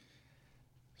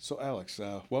So Alex,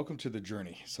 welcome to the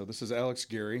journey. So this is Alex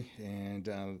Gary,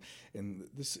 and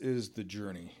this is the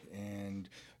journey, and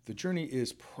the journey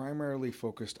is primarily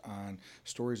focused on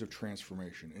stories of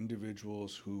transformation.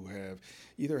 Individuals who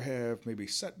have maybe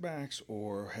setbacks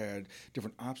or had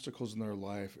different obstacles in their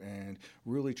life, and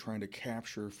really trying to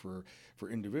capture for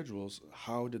individuals,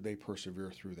 how did they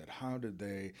persevere through that? How did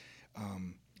they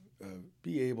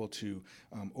be able to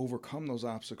overcome those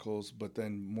obstacles, but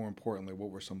then more importantly, what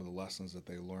were some of the lessons that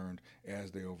they learned as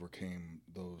they overcame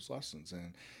those lessons?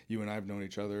 And you and I have known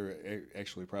each other,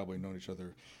 actually probably known each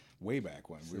other way back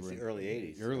when Since we were the in early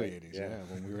 80s. Early Right? 80s, yeah,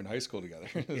 when we were in high school together.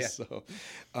 Yeah. So,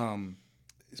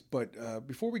 but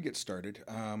before we get started,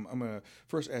 I'm gonna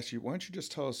first ask you. Why don't you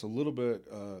just tell us a little bit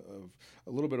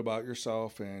about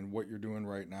yourself and what you're doing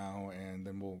right now, and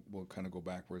then we'll kind of go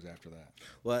backwards after that.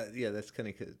 Well, yeah, that's kind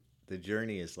of the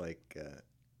journey is like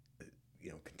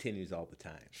continues all the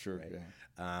time. Sure. Right?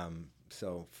 Yeah.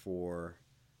 So for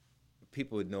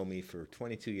people who know me for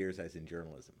 22 years, I was in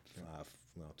journalism. Yeah.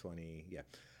 20, yeah,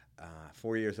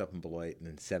 4 years up in Beloit, and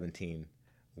then 17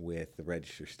 with the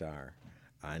Register Star,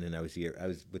 and then I was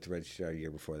with the Register Star a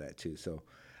year before that too. So,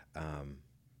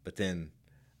 but then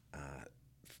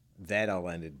that all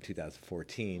ended in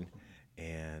 2014,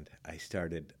 and I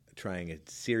started trying a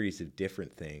series of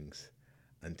different things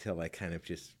until I kind of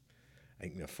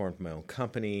formed my own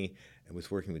company and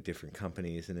was working with different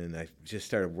companies, and then I just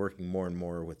started working more and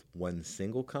more with one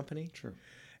single company. Sure.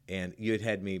 And you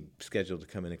had me scheduled to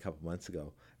come in a couple months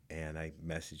ago, and I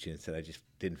messaged you and said I just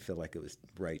didn't feel like it was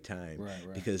the right time.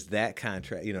 Right. Because that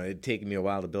contract, it had taken me a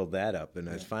while to build that up, and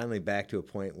I was finally back to a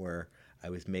point where I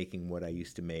was making what I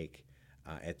used to make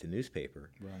at the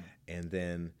newspaper. Right. And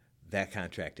then that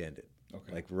contract ended.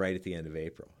 Okay. Like right at the end of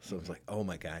April. So it was like, oh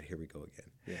my God, here we go again.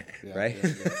 Yeah. Right?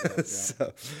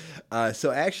 Yeah.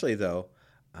 So actually though,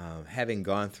 having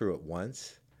gone through it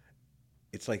once,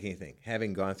 it's like anything.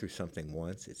 Having gone through something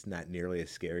once, it's not nearly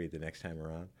as scary the next time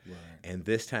around. Right. And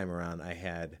this time around, I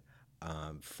had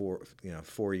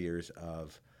 4 years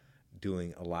of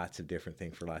doing lots of different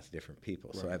things for lots of different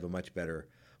people. Right. So I have a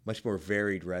much more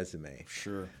varied resume.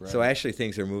 Sure. Right. So actually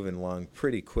things are moving along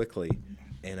pretty quickly,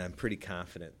 and I'm pretty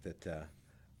confident that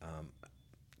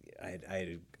I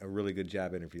had a really good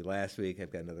job interview last week.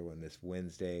 I've got another one this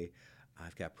Wednesday.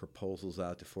 I've got proposals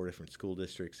out to 4 different school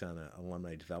districts on an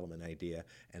alumni development idea,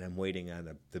 and I'm waiting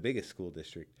on the biggest school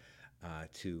district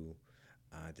to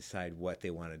decide what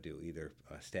they want to do, either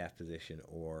a staff position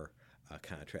or a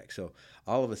contract. So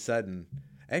all of a sudden,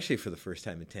 actually for the first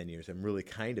time in 10 years, I'm really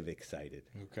kind of excited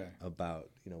about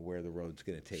where the road's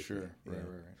going to take me. Sure. Right.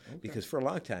 Okay. Because for a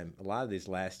long time, a lot of these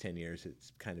last 10 years,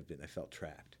 it's kind of been, I felt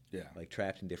trapped. Yeah. Like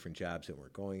trapped in different jobs that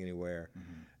weren't going anywhere.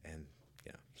 Mm-hmm. And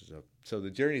so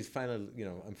the journey's finally,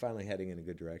 I'm finally heading in a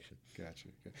good direction. Gotcha.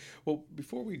 Well,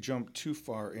 before we jump too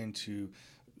far into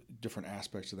different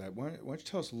aspects of that, why don't you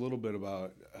tell us a little bit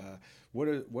about what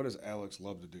does Alex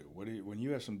love to do? When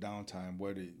you have some downtime,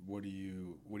 what do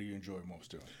you enjoy most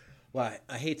doing? Well,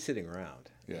 I hate sitting around.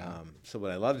 Yeah. So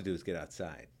what I love to do is get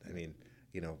outside. I mean,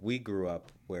 we grew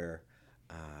up where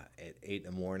at 8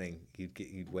 in the morning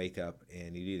you'd wake up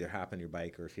and you'd either hop on your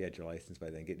bike, or if you had your license by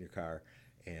then, get in your car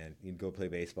and you'd go play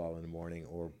baseball in the morning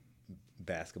or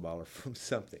basketball or from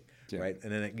something, right?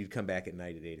 And then you'd come back at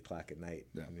night at 8 o'clock at night.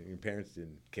 Yeah. I mean, your parents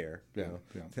didn't care. Yeah.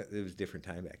 It was a different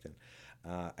time back then.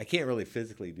 I can't really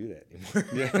physically do that anymore.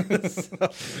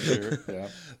 Yeah. Sure. Yeah.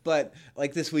 But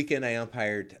like this weekend, I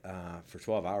umpired for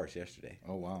 12 hours yesterday.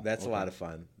 Oh, wow. That's a lot of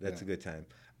fun. That's a good time.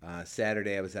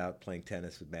 Saturday, I was out playing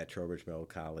tennis with Matt Trowbridge, my old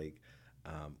colleague.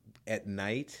 At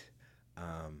night,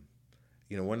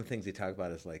 one of the things they talk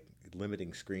about is like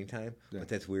limiting screen time, but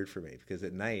that's weird for me because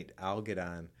at night I'll get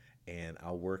on and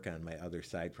I'll work on my other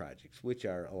side projects, which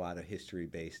are a lot of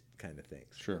history-based kind of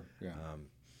things. Sure.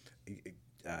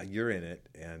 Yeah. You're in it,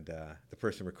 and the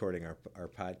person recording our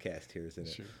podcast here is in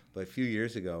it. Sure. But a few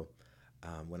years ago,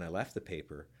 when I left the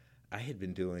paper, I had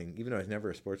been doing, even though I was never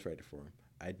a sports writer for him,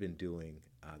 I'd been doing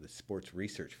the sports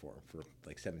research for him for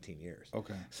like 17 years.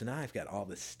 Okay. So now I've got all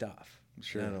this stuff.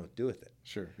 Sure. And I don't know what to do with it.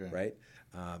 Sure. Yeah. Right?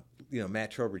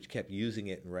 Matt Trowbridge kept using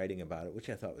it and writing about it, which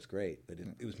I thought was great, but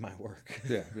it was my work.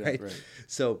 Yeah. Right? Right.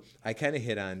 So I kind of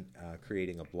hit on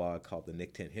creating a blog called the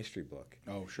Nick 10 History Book.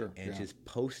 Oh, sure. And just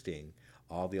posting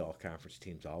all the all-conference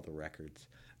teams, all the records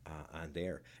on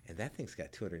there. And that thing's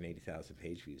got 280,000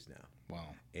 page views now.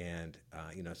 Wow. And,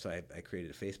 so I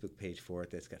created a Facebook page for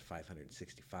it that's got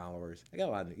 560 followers. I got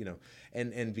a lot of,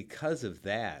 and because of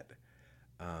that,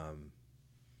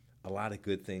 a lot of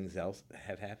good things else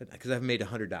have happened. Because I've made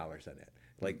 $100 on it.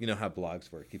 Like, you know how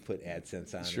blogs work. You put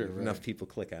AdSense on Sure, it. right. Enough people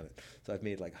click on it. So I've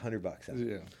made like $100 on it.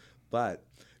 Yeah. But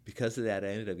because of that, I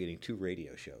ended up getting 2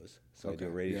 radio shows. So I do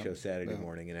a radio show Saturday Yeah.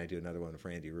 morning, and I do another one with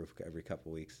Randy Roof every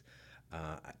couple of weeks.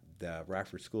 The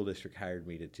Rockford School District hired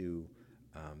me to do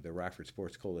the Rockford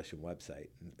Sports Coalition website.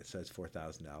 So that's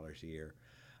 $4,000 a year.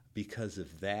 Because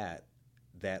of that,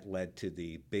 that led to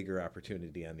the bigger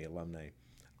opportunity on the alumni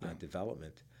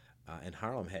development. And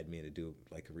Harlem had me to do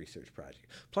like a research project.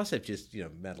 Plus, I've just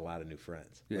met a lot of new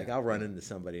friends. Yeah. Like I'll run into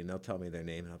somebody and they'll tell me their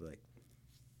name, and I'll be like,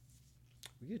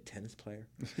 "Were you a tennis player?"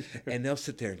 And they'll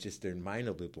sit there and just their mind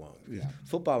will be blown. Yeah.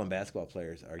 Football and basketball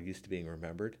players are used to being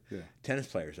remembered. Yeah. Tennis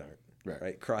players aren't.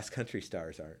 Right. Cross country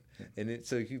stars aren't. Yeah. And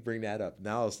so if you bring that up,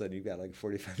 now all of a sudden you've got like a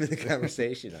 45-minute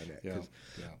conversation on that.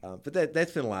 Yeah. But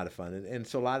that's been a lot of fun, and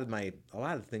so a lot of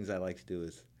the things I like to do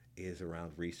is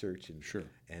around research and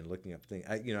and looking up things.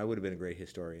 I would have been a great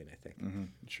historian, I think. Mm-hmm.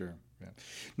 Sure. Yeah.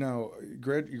 Now, you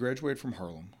graduated from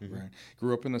Harlem, right?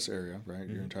 Grew up in this area, right?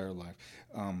 Your entire life.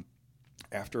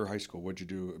 After high school, what'd you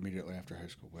do immediately after high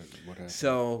school? What happened?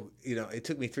 So it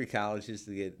took me 3 colleges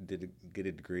to get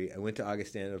a degree. I went to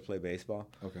Augustana to play baseball.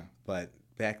 Okay. But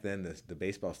back then, the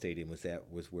baseball stadium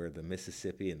was where the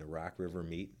Mississippi and the Rock River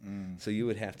meet. So you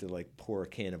would have to like pour a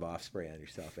can of off spray on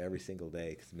yourself every single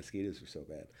day because the mosquitoes were so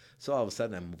bad. So all of a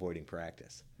sudden, I'm avoiding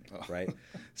practice, right?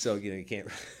 So you can't.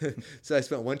 So I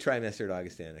spent 1 trimester at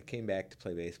Augustana, came back to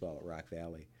play baseball at Rock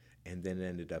Valley, and then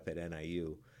ended up at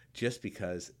NIU. Just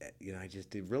because I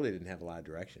just really didn't have a lot of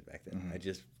direction back then. I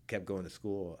just kept going to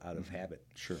school out of habit.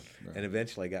 Sure. Right. And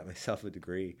eventually I got myself a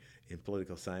degree in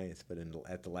political science, but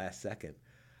at the last second,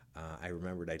 I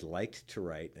remembered I'd liked to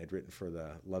write. I'd written for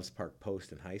the Loves Park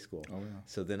Post in high school. Oh, yeah.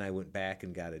 So then I went back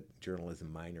and got a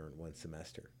journalism minor in 1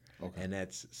 semester. Okay. And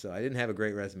so I didn't have a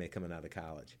great resume coming out of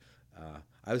college.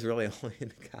 I was really only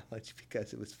into college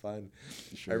because it was fun.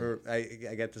 Sure. I remember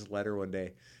I got this letter one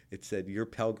day. It said, "Your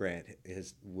Pell Grant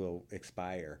will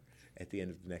expire at the end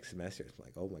of the next semester." It's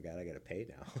like, oh my God, I got to pay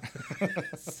now.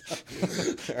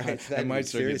 All right, so I might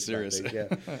get get serious. Yeah.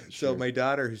 Sure. So my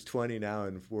daughter, who's 20 now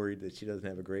and worried that she doesn't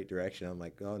have a great direction, I'm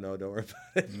like, oh no, don't worry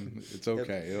about it. It's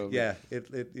okay. Yeah,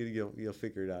 you'll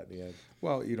figure it out in the end.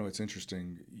 Well, it's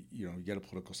interesting. You get a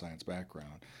political science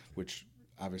background, which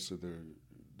obviously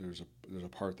there's a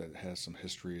part that has some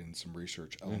history and some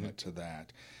research element to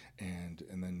that, and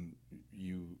then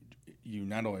you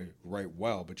not only write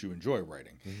well, but you enjoy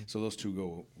writing. So those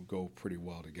two go pretty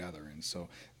well together, and so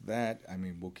that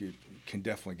can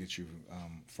definitely get you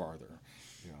farther.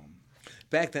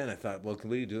 Back then, I thought, well, what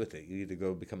do you do with it? You either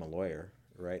go become a lawyer,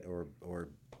 right, or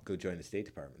go join the State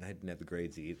Department. I didn't have the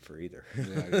grades for either.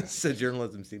 Yeah. So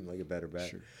journalism seemed like a better bet.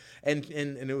 Sure. And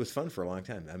it was fun for a long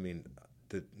time. I mean,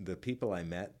 the people I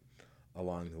met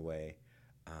along the way,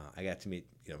 I got to meet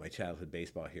my childhood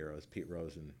baseball heroes, Pete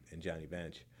Rose and Johnny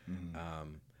Bench.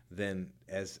 Then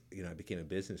as I became a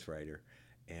business writer,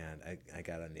 and I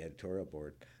got on the editorial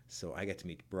board. So I got to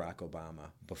meet Barack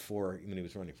Obama when he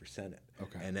was running for Senate.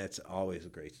 Okay. And that's always a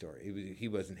great story. He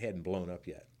hadn't blown up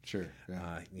yet. Sure.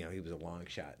 Yeah. He was a long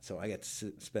shot. So I got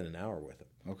to spend an hour with him.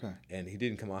 Okay. And he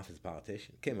didn't come off as a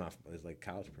politician. He came off as like a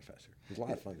college professor. It was a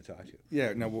lot of fun to talk to.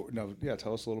 Yeah. Now,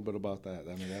 tell us a little bit about that.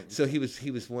 So he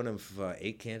was one of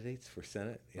 8 candidates for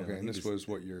Senate. Okay. And this was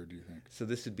what year do you think? So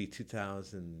this would be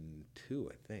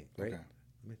 2002, I think. Right. Okay.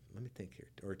 Let me think here,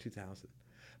 or 2000.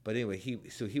 But anyway, he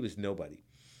was nobody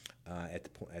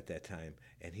at that time,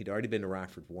 and he'd already been to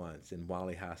Rockford once, and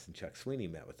Wally Haas and Chuck Sweeney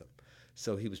met with him.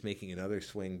 So he was making another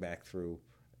swing back through,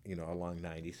 along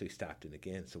 90. So he stopped in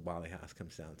again. So Wally Haas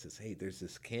comes down and says, "Hey, there's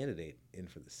this candidate in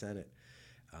for the Senate,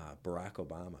 Barack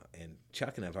Obama, and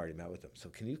Chuck and I've already met with him. So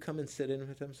can you come and sit in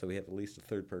with him so we have at least a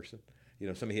third person,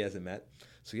 somebody he hasn't met?"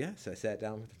 So yes, I sat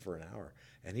down with him for an hour,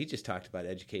 and he just talked about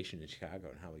education in Chicago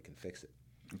and how we can fix it.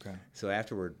 Okay. So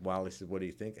afterward, Wally said, "What do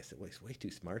you think?" I said, "Well, he's way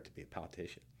too smart to be a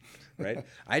politician." Right?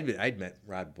 I'd met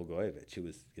Rod Blagojevich, who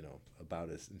was, about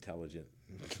as intelligent.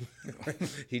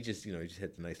 He just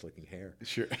had the nice looking hair.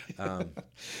 Sure.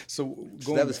 So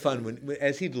that was fun.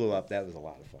 As he blew up, that was a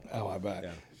lot of fun. Oh, I bet.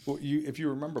 Yeah. Well, if you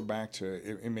remember back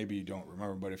to, and maybe you don't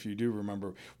remember, but if you do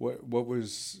remember, what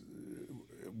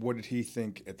did he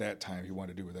think at that time he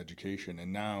wanted to do with education,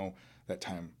 and now that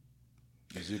time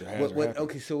is either has or happened?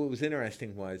 Okay, so what was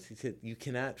interesting was he said you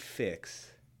cannot fix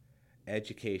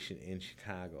education in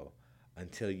Chicago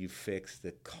until you fix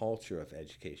the culture of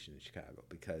education in Chicago,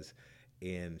 because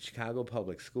in Chicago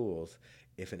public schools,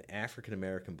 if an African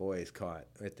American boy is caught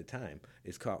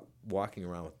walking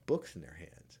around with books in their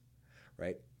hands,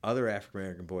 right? Other African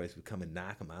American boys would come and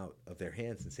knock them out of their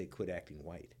hands and say, "Quit acting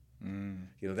white."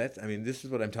 This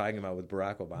is what I'm talking about with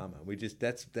Barack Obama.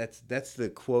 That's the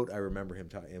quote I remember him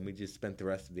talking, and we just spent the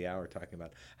rest of the hour talking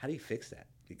about how do you fix that?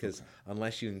 Because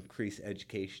unless you increase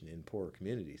education in poorer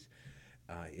communities,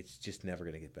 it's just never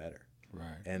going to get better.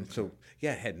 Right. And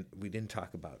we didn't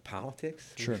talk about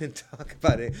politics. Sure. We didn't talk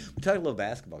about it. We talked a little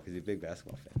basketball because he's a big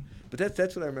basketball fan. But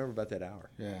that's what I remember about that hour.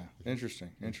 Yeah,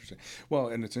 interesting. Well,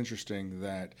 and it's interesting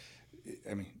that,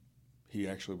 he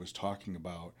actually was talking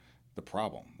about the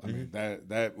problem. I mean,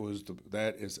 that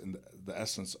is in the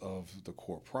essence of the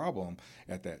core problem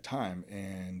at that time.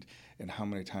 And how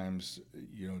many times,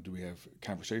 do we have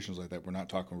conversations like that? We're not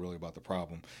talking really about the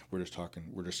problem. We're just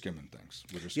skimming things.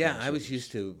 I was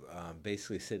used to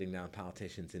basically sitting down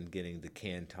politicians and getting the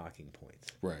canned talking points.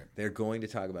 Right. They're going to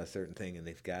talk about a certain thing, and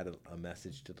they've got a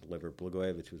message to deliver.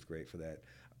 Blagojevich was great for that.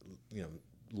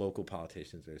 Local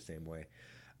politicians are the same way.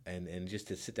 And just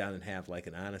to sit down and have like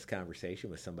an honest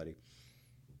conversation with somebody.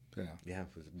 Yeah,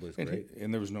 it was great.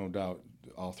 And there was no doubt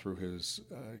all through his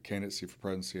candidacy for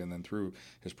presidency and then through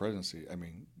his presidency. I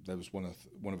mean, that was one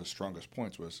of his strongest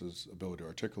points was his ability to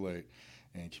articulate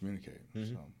and communicate.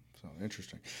 So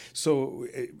interesting. So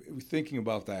thinking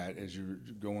about that as you're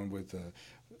going with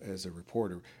as a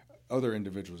reporter, other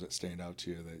individuals that stand out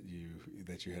to you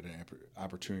that you had an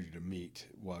opportunity to meet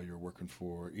while you were working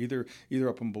for either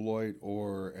up in Beloit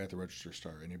or at the Register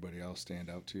Star. Anybody else stand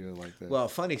out to you like that? Well, a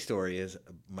funny story is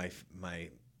my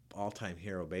all-time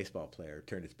hero baseball player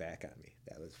turned his back on me.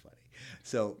 That was funny.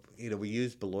 So we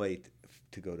used Beloit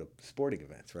to go to sporting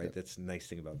events, right? Yep. That's the nice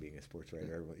thing about being a sports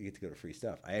writer. You get to go to free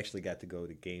stuff. I actually got to go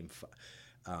to Game 5.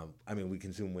 We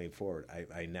can zoom way forward.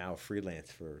 I now freelance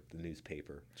for the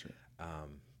newspaper. Sure.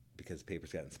 Because the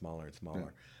paper's gotten smaller and smaller.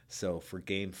 Yeah. So for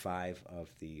Game 5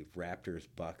 of the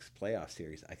Raptors-Bucks playoff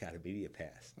series, I got a media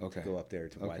pass to go up there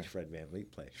to watch Fred VanVleet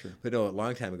play. Sure. But no, a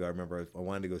long time ago, I remember I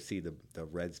wanted to go see the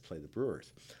Reds play the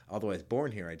Brewers. Although I was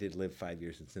born here, I did live 5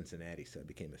 years in Cincinnati, so I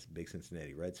became a big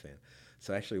Cincinnati Reds fan.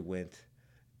 So I actually went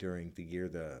during the year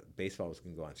the baseball was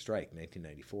going to go on strike,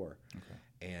 1994.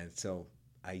 Okay. And so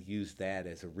I used that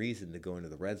as a reason to go into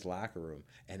the Reds locker room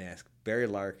and ask Barry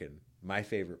Larkin, my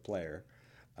favorite player,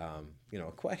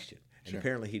 a question. And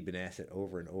apparently he'd been asked it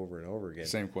over and over and over again.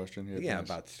 Same question?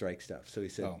 About strike stuff. So he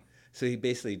said, So he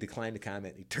basically declined to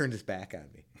comment. He turned his back on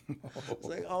me. It's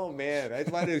like, oh, man. I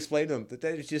wanted to explain to him that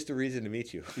is just a reason to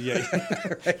meet you. Yeah.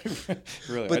 Right?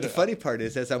 Really. But the funny part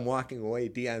is, as I'm walking away,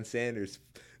 Deion Sanders,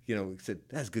 said,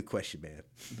 that's a good question, man.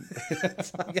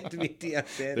 So I got to meet Deion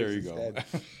Sanders. There you go.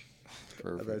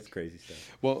 Perfect. That's crazy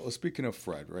stuff. Well, speaking of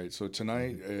Fred, right? So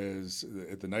tonight is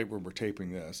at the night where we're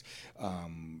taping this.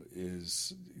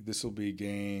 This will be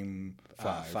Game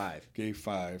 5. Game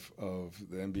 5 of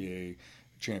the NBA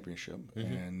championship,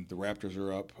 and the Raptors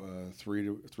are up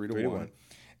 3-1.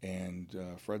 And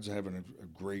Fred's having a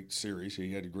great series.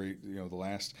 He had a great, the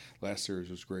last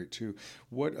series was great too.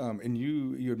 What and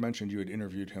you had mentioned you had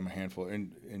interviewed him a handful,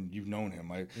 and you've known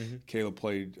him. Caleb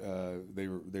played. They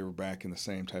were back in the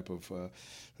same type of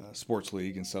sports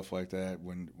league and stuff like that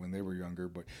when they were younger.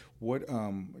 But what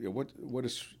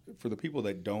is for the people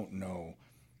that don't know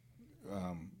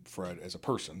Fred as a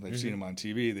person? They've seen him on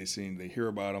TV. They hear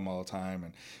about him all the time.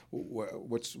 And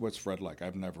what's Fred like?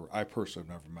 I personally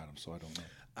have never met him, so I don't know.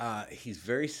 He's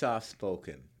very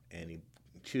soft-spoken, and he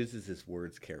chooses his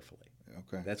words carefully.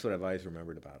 Okay. That's what I've always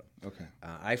remembered about him. Okay.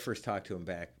 I first talked to him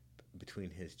back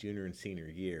between his junior and senior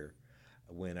year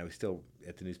when I was still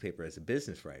at the newspaper as a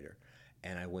business writer,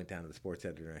 and I went down to the sports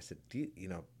editor and I said,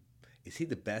 is he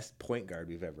the best point guard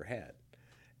we've ever had?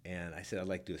 And I said, I'd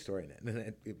like to do a story on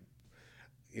that.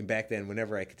 And back then,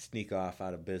 whenever I could sneak off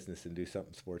out of business and do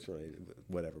something sports-related,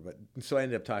 whatever. But so I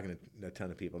ended up talking to a ton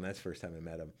of people, and that's the first time I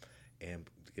met him. And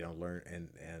learn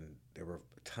and there were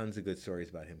tons of good stories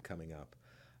about him coming up.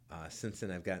 Since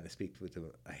then, I've gotten to speak with him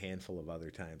a handful of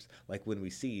other times. Like when we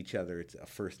see each other, it's a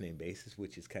first name basis,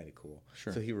 which is kind of cool.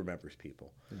 Sure. So he remembers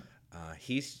people. Yeah.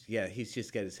 He's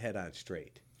just got his head on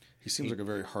straight. He seems like a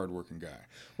very hardworking guy.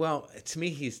 Well, to me,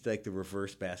 he's like the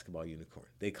reverse basketball unicorn.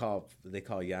 They call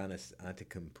Giannis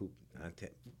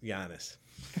Giannis,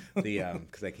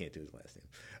 because I can't do his last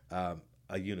name.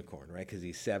 A unicorn, right? Because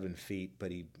he's 7 feet,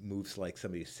 but he moves like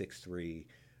somebody who's 6'3",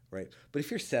 right? But if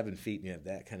you're 7 feet and you have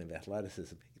that kind of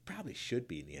athleticism, you probably should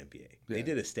be in the NBA. Yeah. They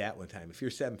did a stat one time. If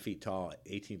you're 7 feet tall,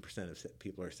 18% of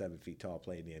people are 7 feet tall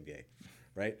playing in the NBA,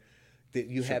 right? That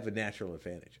you have a natural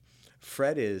advantage.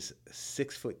 Fred is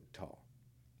 6 foot tall,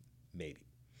 maybe.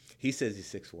 He says he's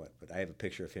 6'1", but I have a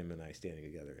picture of him and I standing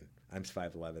together, and I'm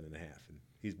 5'11" and a half, and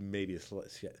he's maybe a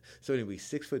slut. So anyway,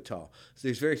 6 foot tall. So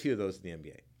there's very few of those in the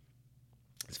NBA.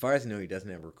 As far as I know, he doesn't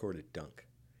have a recorded dunk,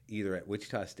 either at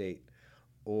Wichita State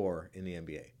or in the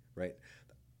NBA. right?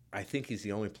 I think he's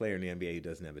the only player in the NBA who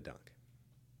doesn't have a dunk,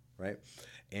 right?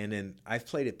 And then I've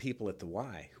played at people at the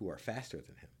Y who are faster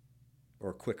than him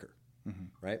or quicker,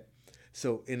 right?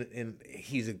 So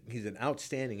he's an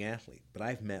outstanding athlete, but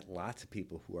I've met lots of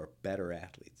people who are better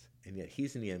athletes, and yet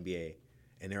he's in the NBA,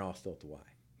 and they're all still at the Y.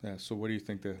 Yeah. So what do you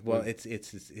think that? Well, it's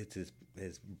his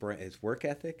work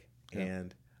ethic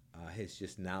and his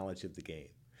just knowledge of the game,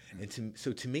 and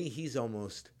to me, he's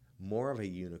almost more of a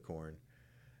unicorn,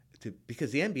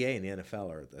 because the NBA and the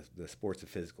NFL are the sports of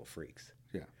physical freaks.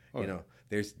 Yeah.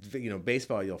 There's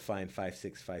baseball, you'll find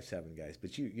 5'6", 5'7" guys,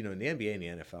 but in the NBA and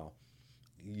the NFL,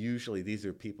 usually these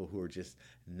are people who are just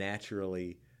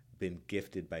naturally been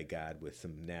gifted by God with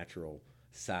some natural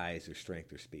size or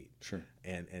strength or speed. Sure.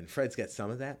 And Fred's got some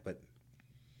of that, but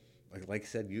like I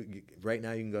said, you right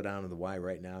now you can go down to the Y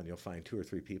right now and you'll find 2 or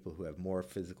 3 people who have more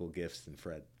physical gifts than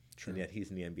Fred. Sure. And yet he's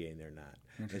in the NBA and they're not.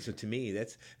 And so to me,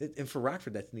 and for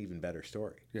Rockford, that's an even better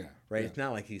story. Yeah. Right? Yeah. It's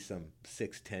not like he's some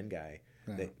 6'10" guy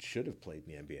that should have played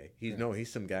in the NBA.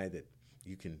 He's some guy that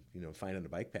you can find on the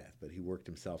bike path, but he worked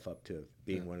himself up to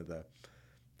being one of the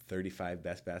 35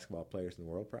 best basketball players in the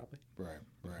world, probably. Right.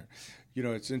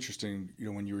 It's interesting.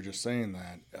 When you were just saying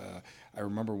that, I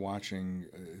remember watching.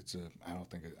 I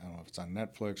don't know if it's on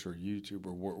Netflix or YouTube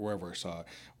or wherever I saw it.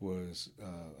 Was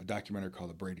a documentary called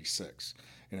The Brady Six,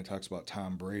 and it talks about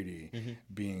Tom Brady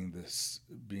being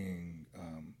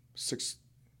six.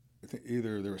 I think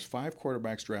either there was 5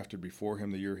 quarterbacks drafted before him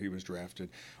the year he was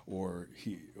drafted, or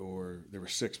there were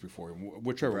 6 before him.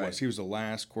 Whichever it was, he was the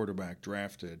last quarterback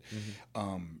drafted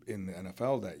in the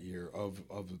NFL that year of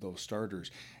those starters.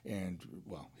 And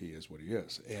he is what he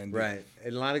is. And right.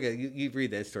 And a lot of guys, you read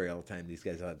that story all the time. These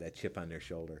guys have that chip on their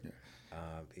shoulder.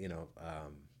 Yeah.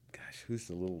 Who's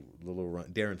the little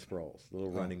Darren Sproles,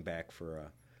 running back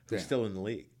for who's still in the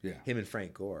league. Yeah. Him and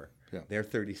Frank Gore. Yeah. They're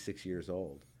 36 years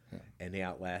old. Yeah. And they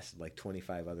outlasted like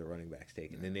 25 other running backs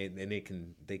taken, and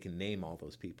they can name all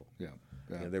those people. Yeah,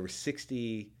 there were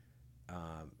 60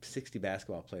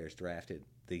 basketball players drafted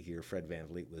the year Fred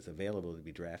VanVleet was available to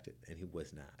be drafted, and he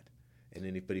was not.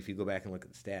 And but if you go back and look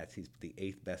at the stats, he's the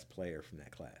 8th best player from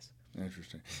that class.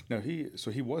 Interesting. Now he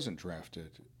wasn't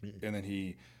drafted, and then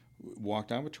he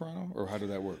walked on with Toronto, or how did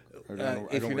that work?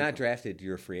 If you're not drafted,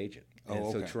 you're a free agent. And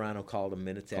okay. So Toronto called him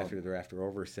minutes after the draft were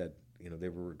over, said. They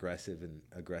were aggressive and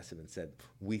said,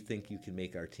 we think you can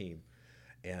make our team,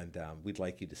 and we'd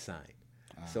like you to sign.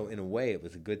 So in a way, it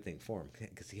was a good thing for him,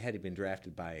 because he had been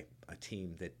drafted by a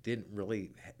team that didn't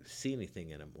really see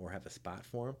anything in him or have a spot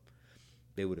for him.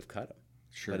 They would have cut him.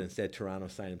 Sure. But instead, Toronto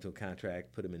signed him to a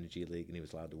contract, put him in the G League, and he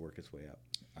was allowed to work his way up.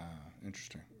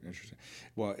 Interesting.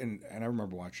 Well, and I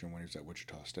remember watching him when he was at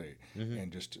Wichita State,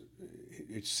 and just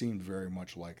it seemed very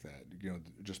much like that.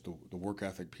 Just the work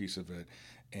ethic piece of it,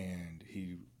 and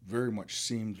he very much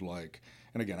seemed like.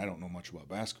 And again, I don't know much about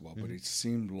basketball, but it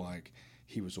seemed like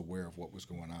he was aware of what was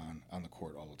going on the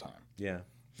court all the time. Yeah.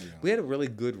 We had a really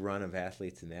good run of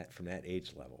athletes from that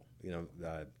age level.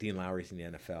 Dean Lowry's in the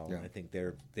NFL. Yeah. And I think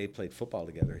they played football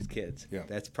together as kids. Yeah.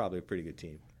 That's probably a pretty good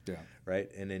team. Yeah.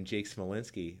 Right? And then Jake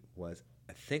Smolinski was,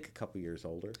 I think, a couple years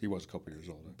older. He was a couple years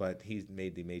older. But he's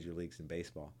made the major leagues in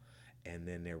baseball. And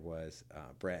then there was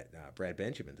Brad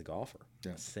Benjamin, the golfer,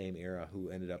 same era, who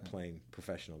ended up playing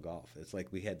professional golf. It's like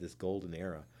we had this golden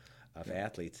era of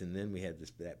athletes, and then we had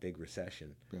that big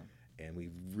recession. Yeah. And we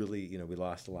really, we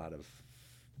lost a lot of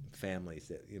families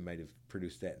that might have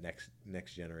produced that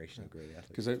next generation of great athletes.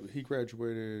 Because he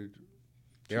graduated.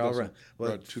 They're all around.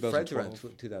 Well, 2012. Fred's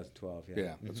around 2012. Yeah.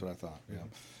 Yeah, that's what I thought. Yeah,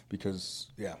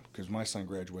 because my son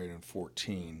graduated in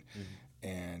 2014,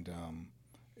 and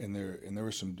there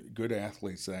were some good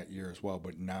athletes that year as well,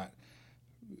 but not.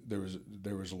 There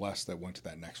was less that went to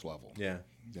that next level. Yeah,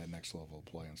 that next level of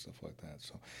play and stuff like that.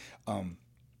 So.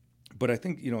 But I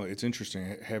think it's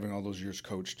interesting having all those years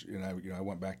coached, and I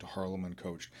went back to Harlem and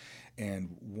coached,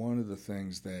 and one of the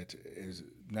things that is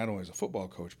not only as a football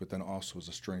coach but then also as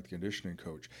a strength conditioning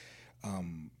coach,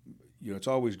 it's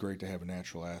always great to have a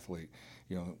natural athlete,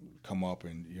 come up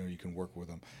and you can work with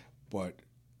them, but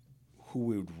who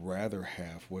we would rather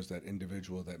have was that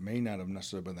individual that may not have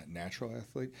necessarily been that natural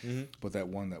athlete, but that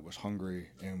one that was hungry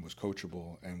and was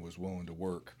coachable and was willing to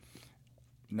work,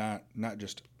 not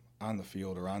just on the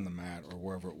field or on the mat or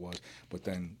wherever it was, but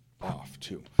then off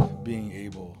too. Being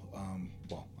able,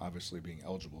 obviously being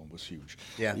eligible was huge.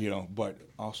 Yeah. But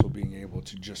also being able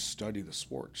to just study the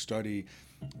sport, study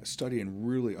and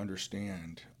really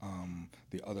understand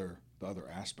the other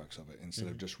aspects of it instead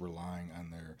of just relying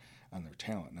on their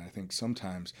talent. And I think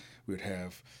sometimes we would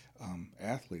have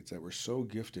athletes that were so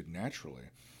gifted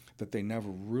naturally that they never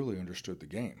really understood the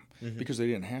game because they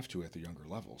didn't have to at the younger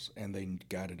levels, and they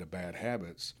got into bad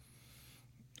habits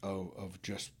of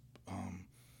just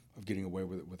of getting away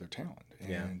with their talent.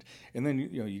 And then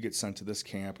you get sent to this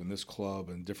camp and this club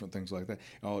and different things like that.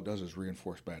 And all it does is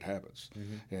reinforce bad habits,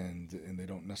 and they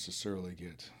don't necessarily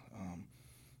get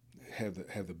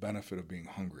have the benefit of being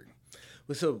hungry.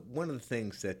 Well, so one of the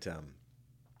things that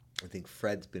I think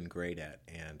Fred's been great at,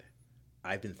 and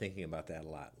I've been thinking about that a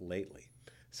lot lately.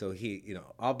 So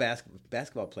all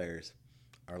basketball players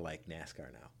are like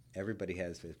NASCAR now. Everybody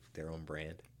has their own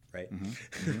brand, right?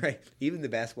 Right. Even the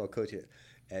basketball coach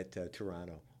at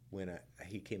Toronto, when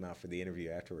he came out for the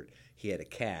interview afterward, he had a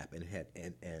cap and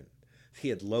he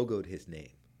had logoed his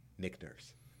name, Nick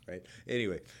Nurse, right?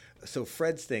 Anyway, so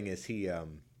Fred's thing is he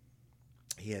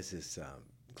has this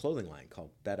clothing line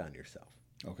called Bet on Yourself.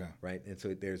 Okay. Right, and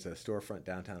so there's a storefront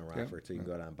downtown in Rockford, so you can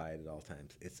go down and buy it at all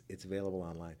times. It's available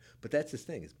online, but that's his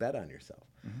thing: is bet on yourself.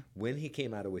 When he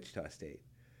came out of Wichita State,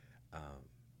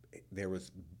 there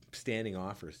was standing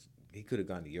offers. He could have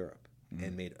gone to Europe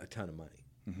and made a ton of money,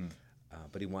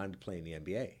 but he wanted to play in the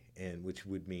NBA, and which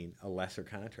would mean a lesser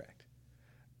contract.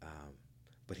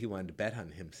 But he wanted to bet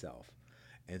on himself.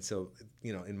 And so,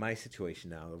 in my situation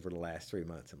now, over the last 3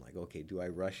 months, I'm like, okay, do I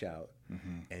rush out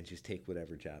and just take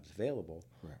whatever job's available?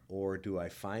 Right. Or do I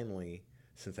finally,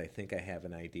 since I think I have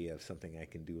an idea of something I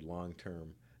can do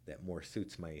long-term that more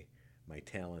suits my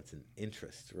talents and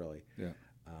interests, really,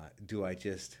 do I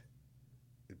just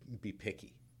be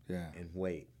picky and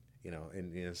wait?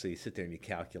 So you sit there and you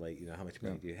calculate, how much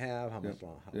money do you have, how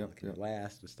long can it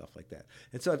last, and stuff like that.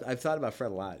 And so I've thought about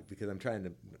Fred a lot because I'm trying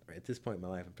to, at this point in my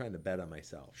life, I'm trying to bet on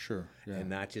myself. Sure. Yeah. And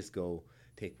not just go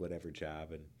take whatever job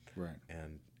Right.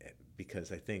 And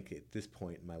because I think at this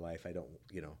point in my life, I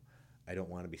don't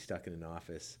want to be stuck in an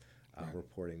office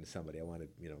reporting to somebody. I want to,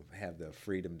 have the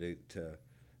freedom to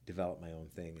develop my own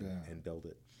thing and build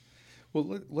it.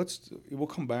 Well, we'll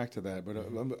come back to that, but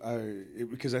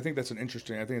because I think that's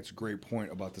it's a great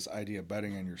point about this idea of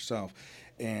betting on yourself,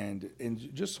 and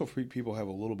just so people have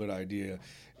a little bit of idea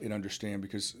and understand,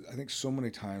 because I think so many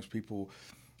times people,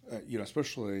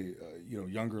 especially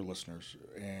younger listeners,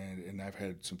 and I've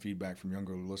had some feedback from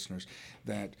younger listeners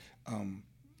that.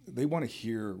 They want to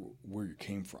hear where you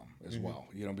came from as well,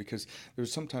 because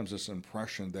there's sometimes this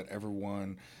impression that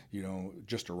everyone,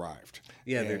 just arrived.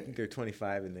 Yeah, they're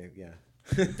 25 and they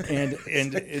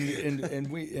and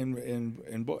we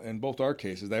in both our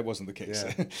cases that wasn't the case.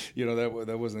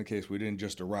 That wasn't the case. We didn't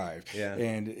just arrive. Yeah.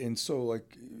 And so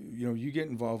you get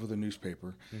involved with a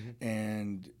newspaper,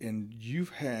 and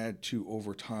you've had to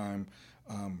over time.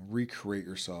 Recreate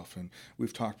yourself, and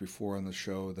we've talked before on the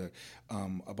show that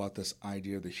about this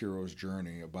idea of the hero's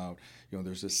journey. About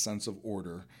there's this sense of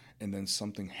order, and then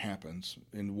something happens,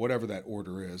 and whatever that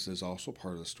order is also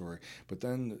part of the story. But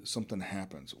then something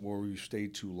happens, or you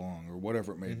stayed too long, or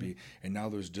whatever it may be, and now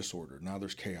there's disorder, now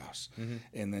there's chaos,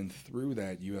 and then through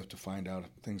that you have to find out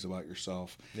things about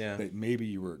yourself that maybe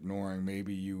you were ignoring,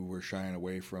 maybe you were shying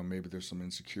away from, maybe there's some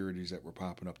insecurities that were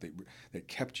popping up that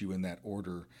kept you in that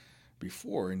order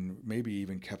before, and maybe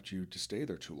even kept you to stay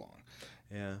there too long.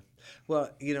 Yeah.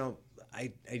 Well,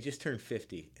 I just turned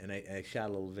 50, and I shot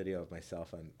a little video of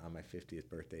myself on my 50th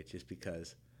birthday, just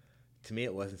because to me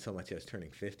it wasn't so much I was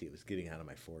turning 50, it was getting out of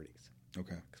my 40s.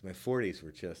 Okay. Because my 40s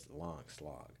were just a long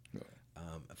slog. Yeah.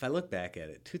 If I look back at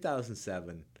it,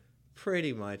 2007,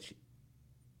 pretty much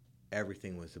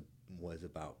everything was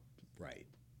about right.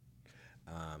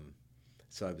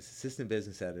 So I was assistant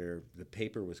business editor. The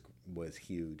paper was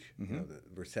huge. The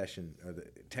recession or the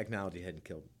technology hadn't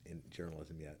killed in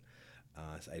journalism yet.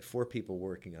 So I had 4 people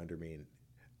working under me, and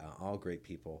all great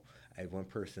people. I had one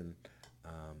person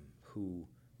who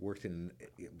worked in,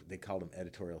 they called them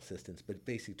editorial assistants, but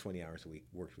basically 20 hours a week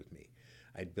worked with me.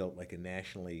 I'd built like a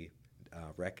nationally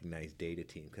recognized data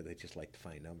team because I just like to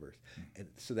find numbers. And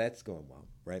so that's going well,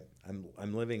 right?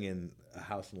 I'm living in a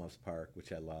house in Loves Park,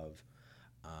 which I love.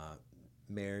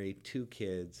 Married, 2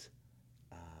 kids,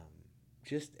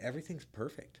 just everything's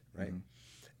perfect, right?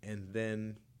 And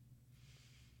then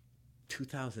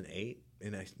 2008,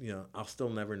 and I'll still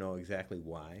never know exactly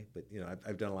why, but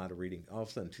I've done a lot of reading. All of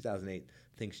a sudden, 2008,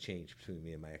 things changed between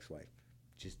me and my ex-wife.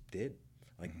 Just did,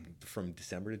 from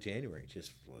December to January.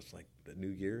 Just was like the new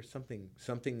year.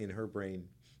 Something in her brain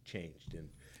changed, and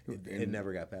it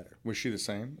never got better. Was she the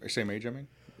same age? I mean.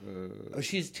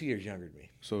 She's 2 years younger than me.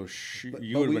 So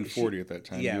you would have been 40 at that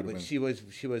time. Yeah, but she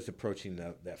was approaching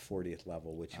that 40th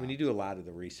level, which when you do a lot of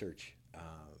the research,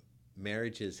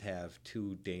 marriages have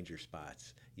 2 danger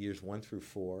spots. Years 1 through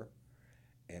 4,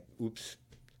 and oops,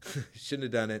 shouldn't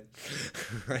have done it,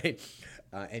 right?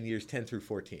 And years 10 through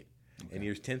 14. And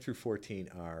years 10 through 14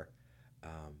 are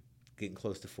getting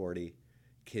close to 40.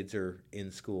 Kids are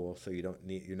in school, so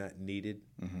you're not needed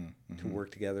to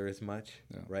work together as much,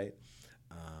 right?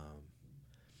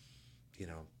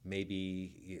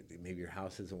 Maybe your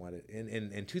house doesn't want it,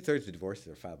 and 2/3 of divorces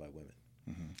are filed by women,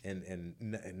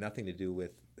 and nothing to do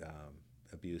with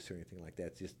abuse or anything like that.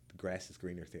 It's just grass is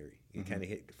greener theory. You kind of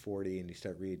hit 40 and you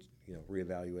start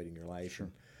reevaluating your life.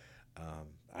 Sure.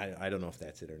 I don't know if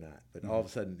that's it or not, but all of a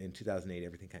sudden in 2008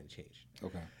 everything kind of changed.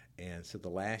 Okay. And so the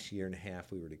last year and a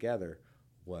half we were together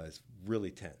was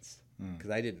really tense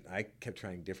because I kept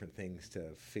trying different things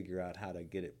to figure out how to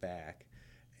get it back,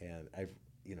 and I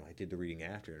did the reading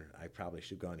after. I probably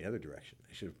should have gone the other direction.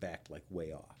 I should have backed like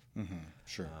way off.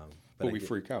 Sure. But we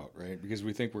freak out, right? Because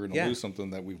we think we're going to lose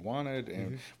something that we've wanted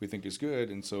and we think is good.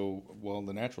 And so,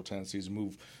 the natural tendency is to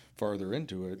move farther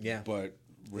into it. Yeah. But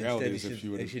reality is if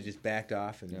you would... I should just backed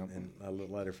off and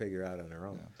let her figure out on her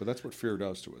own. Yeah. But that's what fear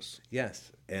does to us.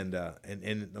 Yes. And a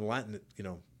lot,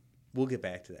 we'll get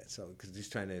back to that. So, because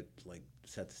just trying to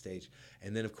set the stage.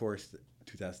 And then, of course,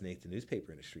 2008, the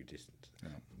newspaper industry just,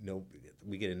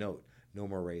 we get a note, no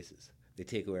more raises. They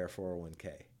take away our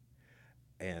 401k.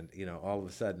 And, all of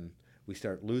a sudden, we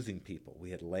start losing people. We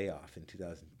had a layoff in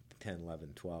 2010,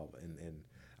 11, 12, and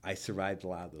I survived a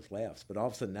lot of those layoffs. But all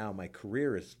of a sudden now my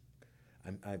career is,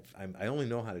 I only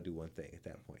know how to do one thing at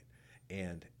that point.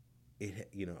 And,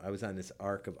 I was on this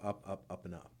arc of up,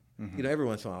 and up. Every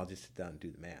once in a while I'll just sit down and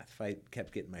do the math. If I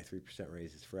kept getting my 3%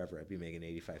 raises forever, I'd be making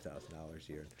 $85,000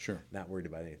 a year. Sure. Not worried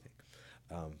about anything.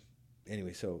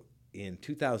 Anyway, so in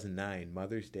 2009,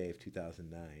 Mother's Day of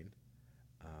 2009,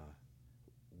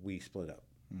 we split up.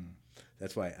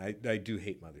 That's why I do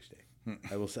hate Mother's Day.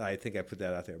 I will say, I think I put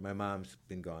that out there. My mom's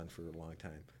been gone for a long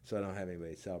time, so I don't have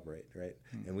anybody to celebrate, right?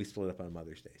 And we split up on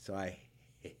Mother's Day, so I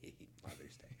hate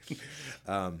Mother's Day.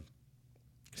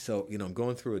 So,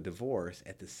 going through a divorce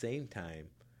at the same time,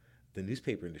 the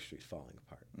newspaper industry is falling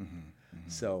apart.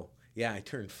 So, I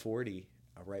turned 40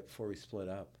 right before we split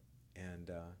up,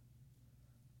 and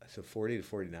so 40 to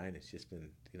 49, it's just been,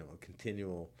 a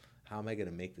continual, how am I going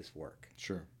to make this work?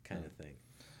 Sure. Kind of thing.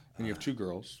 And you have two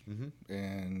girls,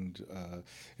 and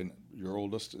your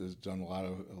oldest has done a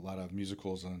lot of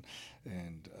musicals and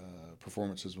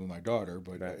performances with my daughter.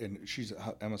 But and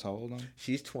Emma's how old now?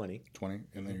 She's 20. 20,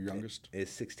 and then your youngest is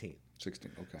 16.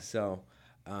 16. Okay. So,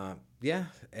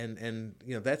 and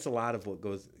that's a lot of what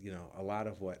goes. A lot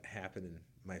of what happened in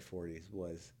my 40s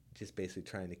was just basically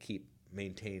trying to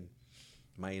maintain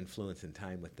my influence and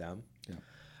time with them.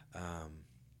 Yeah.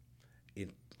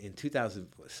 In 2000,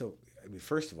 so.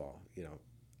 First of all,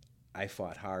 I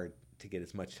fought hard to get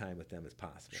as much time with them as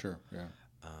possible. Sure, yeah.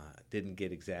 Didn't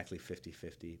get exactly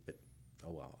 50-50, but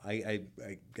oh well. I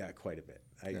got quite a bit.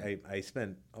 I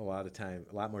spent a lot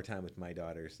more time with my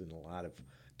daughters than a lot of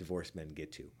divorced men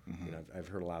get to. I've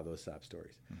heard a lot of those sob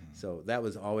stories. So that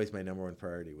was always my number one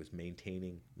priority, was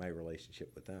maintaining my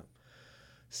relationship with them.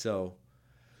 So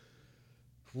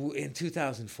in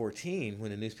 2014,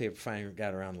 when the newspaper finally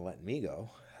got around to letting me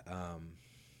go,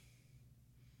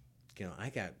 I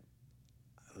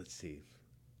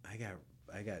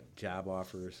got job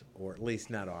offers, or at least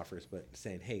not offers, but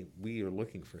saying, hey, we are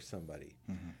looking for somebody.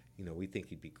 We think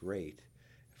you'd be great,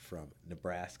 from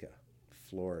Nebraska,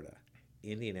 Florida,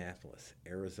 Indianapolis,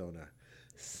 Arizona,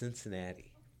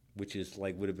 Cincinnati, which is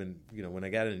would have been, when I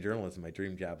got into journalism, my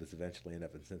dream job was eventually end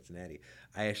up in Cincinnati.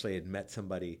 I actually had met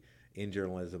somebody in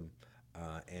journalism,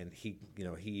 and he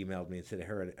emailed me and said, I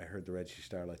heard the Register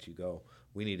Star let you go.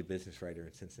 We need a business writer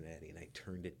in Cincinnati, and I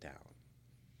turned it down.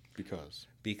 Because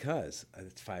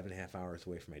it's 5.5 hours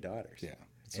away from my daughters. Yeah,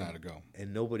 it's not a go.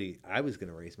 And I was going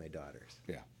to raise my daughters.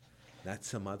 Yeah. Not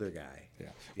some other guy. Yeah.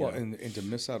 Well, and to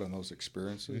miss out on those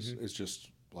experiences is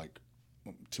just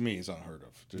to me, it's unheard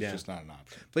of. It's just not an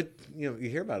option. But, you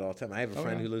hear about it all the time. I have a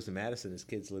friend who lives in Madison. His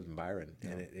kids live in Byron,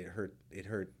 and it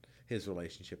hurt his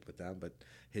relationship with them. But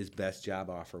his best job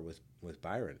offer was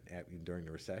Byron during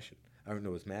the recession. I don't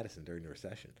know, it was Madison during the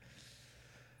recession.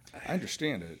 I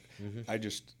understand it. I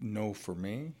just know for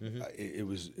me, it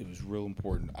was real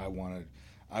important. I wanted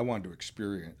to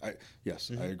experience. I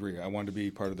agree. I wanted to be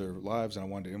part of their lives, and I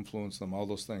wanted to influence them. All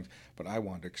those things, but I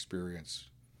wanted to experience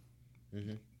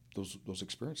those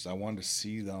experiences. I wanted to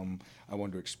see them. I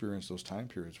wanted to experience those time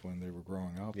periods when they were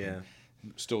growing up. Yeah,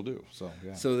 and still do. So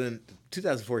yeah. So then,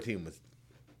 2014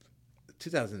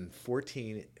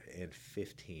 and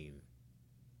 15.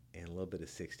 And a little bit of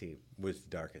 16 was the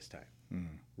darkest time.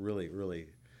 Really, really,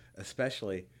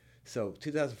 especially. So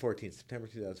 2014, September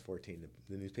 2014,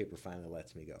 the newspaper finally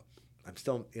lets me go. I'm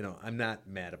still, I'm not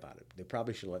mad about it. They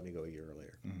probably should have let me go a year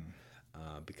earlier,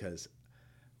 because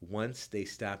once they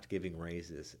stopped giving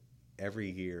raises every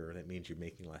year, that means you're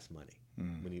making less money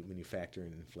when you factor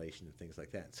in inflation and things like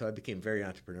that. So I became very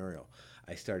entrepreneurial.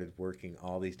 I started working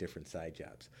all these different side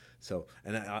jobs. So,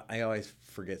 and I always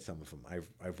forget some of them.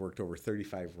 I've worked over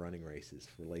 35 running races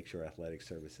for Lakeshore Athletic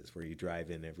Services, where you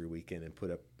drive in every weekend and put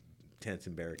up tents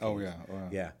and barricades. Oh yeah, wow.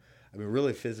 Yeah. I mean,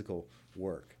 really physical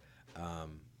work.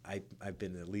 I've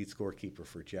been the lead scorekeeper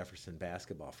for Jefferson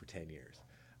basketball for 10 years.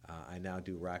 I now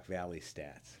do Rock Valley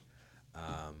stats.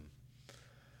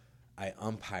 I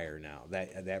umpire now.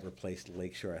 That replaced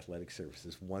Lakeshore Athletic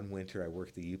Services. One winter, I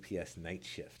worked the UPS night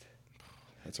shift.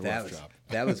 That's a rough job.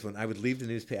 That was when I would leave the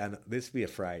newspaper. This would be a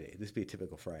Friday. This would be a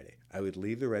typical Friday. I would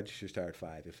leave the Register Star at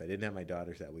 5. If I didn't have my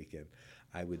daughters that weekend,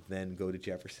 I would then go to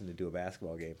Jefferson to do a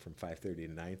basketball game from 5:30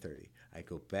 to 9:30. I'd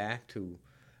go back to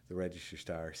the Register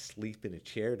Star, sleep in a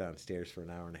chair downstairs for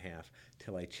an hour and a half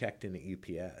till I checked in at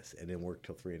UPS, and then work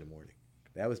till 3 in the morning.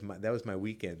 That was my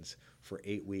weekends for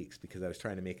 8 weeks, because I was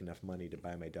trying to make enough money to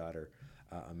buy my daughter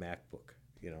a MacBook,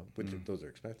 which those are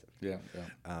expensive. Yeah.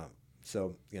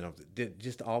 So,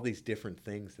 just all these different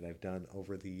things that I've done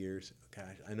over the years.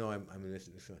 Gosh, I know I'm in this.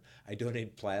 I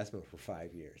donated plasma for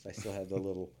 5 years. I still have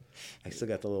I still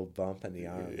got the little bump on the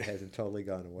arm. It hasn't totally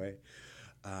gone away,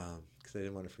 because I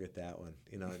didn't want to forget that one.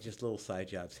 Just little side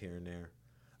jobs here and there.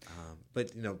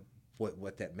 But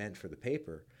what that meant for the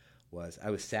paper was I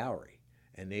was salary.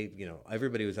 And they,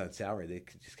 everybody was on salary. They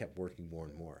just kept working more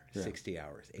and more, 60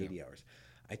 hours, 80 hours.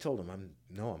 I told them, I'm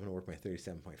going to work my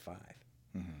 37.5.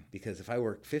 Because if I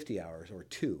work 50 hours or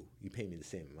 2, you pay me the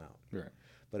same amount. Right.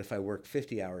 But if I work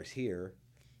 50 hours here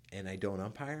and I don't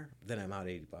umpire, then I'm out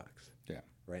 $80. Yeah.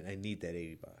 Right? I need that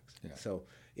 $80. Yeah. So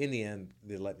in the end,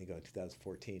 they let me go in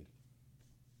 2014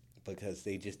 because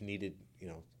they just needed,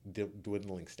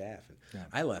 dwindling staff. And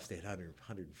I left, they had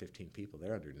 115 people.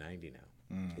 They're under 90 now.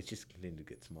 It's just continued to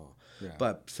get small. Yeah.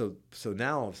 But so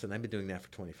now all of a sudden, I've been doing that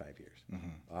for 25 years,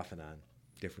 off and on,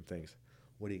 different things.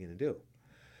 What are you going to do?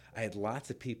 I had lots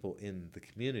of people in the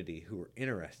community who were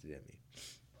interested in me,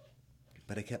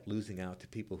 but I kept losing out to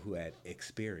people who had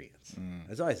experience. I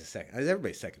was always I was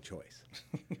everybody's second choice.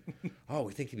 Oh,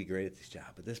 we think you'd be great at this job,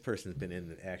 but this person's been in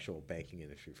the actual banking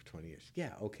industry for 20 years.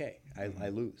 Yeah, okay, I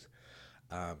lose.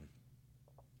 I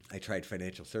tried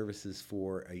financial services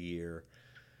for a year.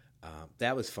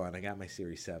 That was fun. I got my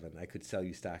Series 7. I could sell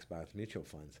you stocks, bonds, mutual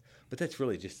funds, but that's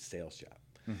really just a sales job.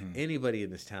 Anybody in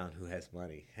this town who has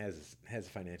money has a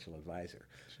financial advisor.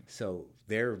 So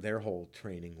their whole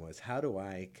training was, how do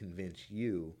I convince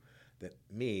you that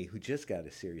me, who just got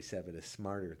a Series 7, is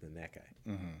smarter than that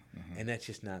guy? And that's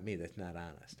just not me. That's not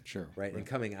honest. Sure. Right? And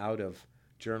coming out of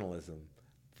journalism,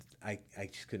 I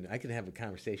just couldn't. I can have a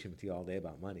conversation with you all day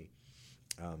about money,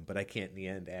 but I can't in the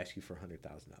end ask you for $100,000.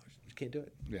 You can't do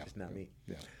it. Yeah. It's just not me.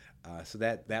 Yeah. So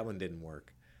that one didn't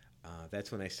work.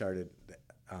 That's when I started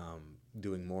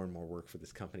doing more and more work for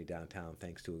this company downtown,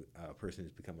 thanks to a person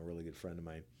who's become a really good friend of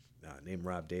mine named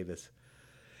Rob Davis.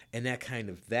 And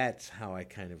that's how I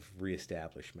kind of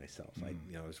reestablished myself. I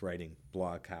was writing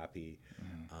blog copy.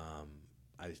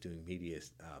 I was doing media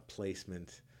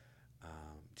placement,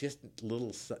 just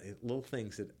little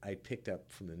things that I picked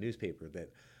up from the newspaper that,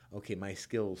 okay, my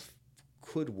skills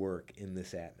could work in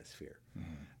this atmosphere.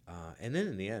 And then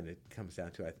in the end, it comes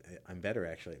down to I'm better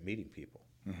actually at meeting people.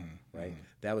 Right?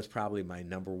 That was probably my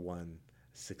number one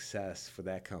success for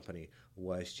that company,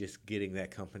 was just getting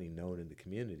that company known in the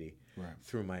community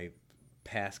through my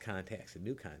past contacts and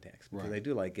new contacts. Because I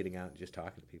do like getting out and just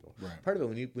talking to people. Part of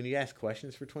it, when you ask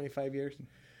questions for 25 years,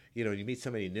 you meet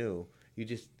somebody new, you're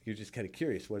just kind of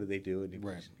curious. What do they do? And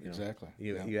Exactly.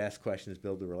 You ask questions,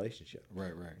 build the relationship.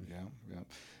 Right. Yeah.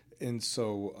 And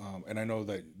so, and I know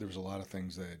that there was a lot of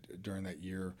things that during that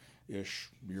year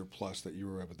plus that you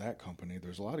were with that company,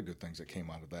 there's a lot of good things that came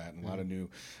out of that, and a lot of new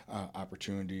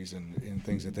opportunities and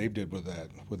things that they did with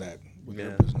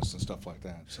their business and stuff like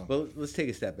that. So, well, let's take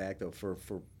a step back though. For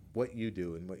what you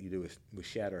do and what you do with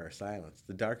Shatter Our Silence,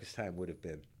 the darkest time would have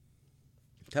been,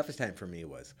 the toughest time for me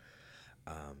was,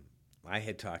 I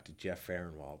had talked to Jeff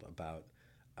Fahrenwald about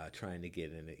trying to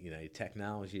get in at United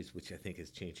Technologies, which I think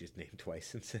has changed its name twice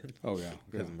since then. Oh yeah,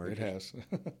 because of mergers. It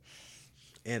has.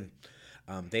 And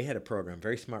they had a program,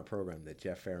 very smart program that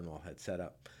Jeff Fahrenwald had set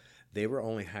up. They were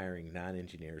only hiring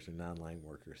non-engineers or non-line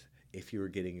workers if you were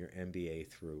getting your MBA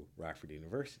through Rockford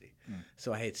University.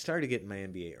 So I had started getting my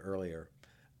MBA earlier,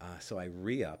 so I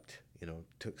re-upped,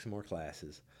 took some more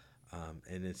classes,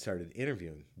 and then started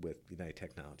interviewing with United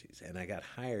Technologies. And I got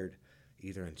hired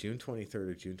either on June 23rd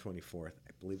or June 24th.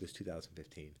 I believe it was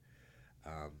 2015.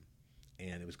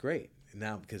 and it was great.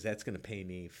 Now, because that's going to pay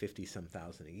me 50-some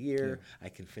thousand a year, I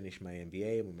can finish my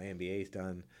MBA. When my MBA is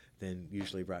done, then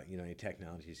usually United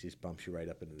Technologies just bumps you right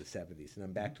up into the 70s, and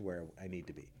I'm back to where I need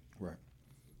to be. Right.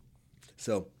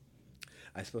 So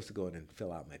I was supposed to go in and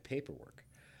fill out my paperwork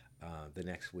the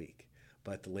next week,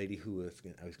 but the lady who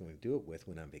I was going to do it with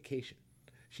went on vacation.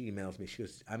 She emails me. She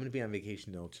goes, "I'm going to be on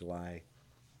vacation until July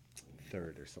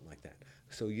 3rd or something like that.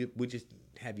 So we just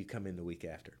have you come in the week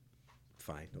after."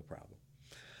 Fine, no problem.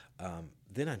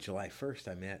 Then on July 1st,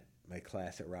 I'm at my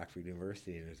class at Rockford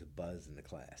University, and there's a buzz in the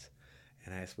class.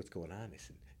 And I asked, "What's going on?" I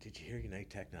said, "Did you hear United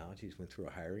Technologies went through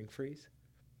a hiring freeze?"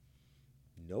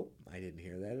 Nope, I didn't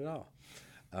hear that at all.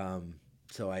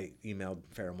 So I emailed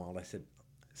Fairmont. I said,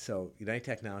 "So United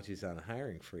Technologies is on a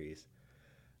hiring freeze.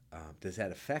 Does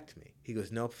that affect me?" He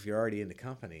goes, "Nope, if you're already in the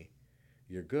company,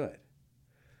 you're good."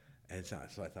 And so I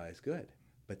thought it was good.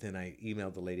 But then I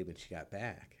emailed the lady when she got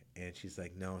back, and she's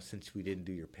like, "No, since we didn't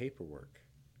do your paperwork."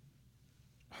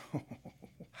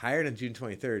 Hired on June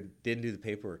 23rd, didn't do the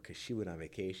paperwork because she went on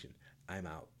vacation. I'm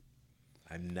out.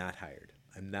 I'm not hired.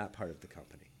 I'm not part of the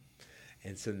company.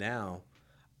 And so now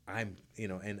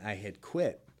and I had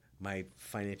quit my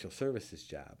financial services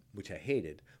job, which I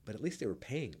hated, but at least they were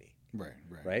paying me.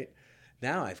 Right?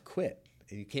 Now I've quit,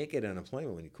 and you can't get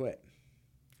unemployment when you quit.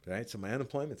 Right? So my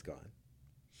unemployment's gone.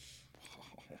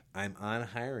 I'm on a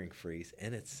hiring freeze,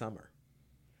 and it's summer.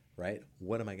 Right?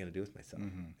 What am I going to do with myself?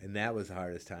 Mm-hmm. And that was the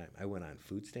hardest time. I went on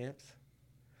food stamps.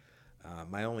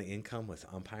 My only income was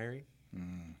umpiring.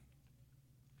 Mm.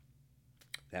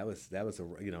 That was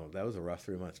a rough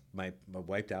 3 months. I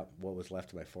wiped out what was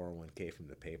left of my 401k from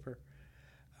the paper.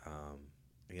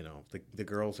 The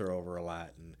girls are over a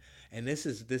lot, and this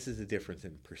is a difference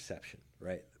in perception,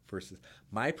 right? Versus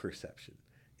my perception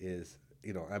is,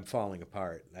 I'm falling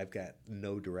apart. I've got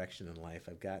no direction in life.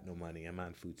 I've got no money. I'm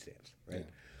on food stamps, right?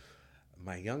 Yeah.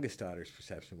 My youngest daughter's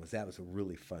perception was that was a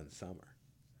really fun summer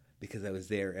because I was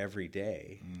there every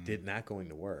day, not going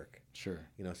to work. Sure.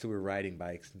 So we were riding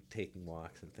bikes and taking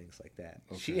walks and things like that.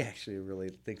 Okay. She actually really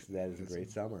thinks that is a great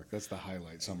summer. That's the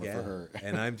highlight summer for her.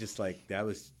 And I'm just like, that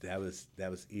was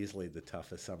easily the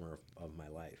toughest summer of my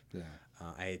life. Yeah.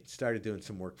 I had started doing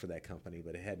some work for that company,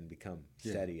 but it hadn't become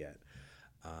steady yet.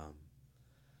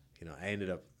 I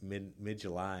ended up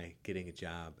mid-July getting a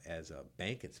job as a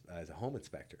home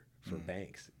inspector for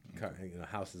banks,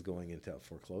 houses going into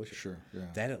foreclosure. Sure, yeah.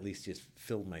 That at least just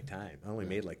filled my time. I only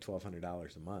made like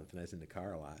 $1,200 a month, and I was in the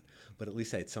car a lot. But at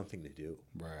least I had something to do.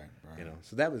 Right.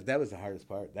 So that was the hardest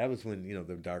part. That was when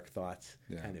the dark thoughts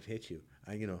kind of hit you.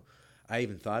 I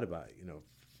even thought about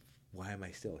why am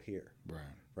I still here?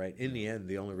 Right. In the end,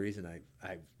 the only reason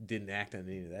I didn't act on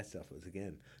any of that stuff was,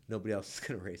 again, nobody else is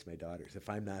going to raise my daughters. If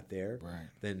I'm not there,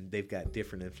 then they've got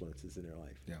different influences in their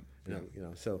life. Yeah.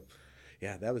 So.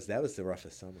 Yeah, that was the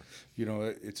roughest summer.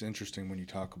 It's interesting when you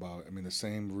talk about, the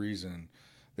same reason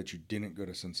that you didn't go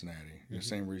to Cincinnati, the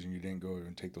same reason you didn't go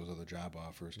and take those other job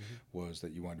offers was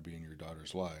that you wanted to be in your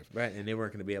daughter's life. Right, and they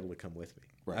weren't going to be able to come with me.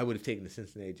 Right. I would have taken the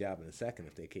Cincinnati job in a second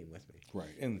if they came with me.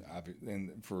 Right,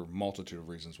 and for a multitude of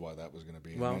reasons why that was going to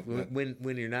be. Well,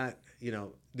 when you're not,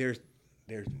 there's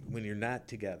when you're not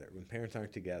together, when parents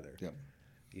aren't together,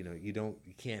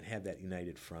 you can't have that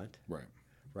united front.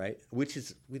 Right, which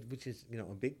is a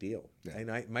big deal. Yeah.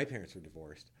 And my parents were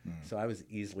divorced, so I was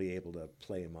easily able to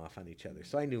play them off on each other.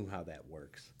 So I knew how that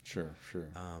works. Sure.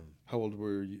 How old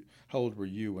were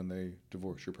you when they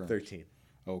divorced your parents? 13.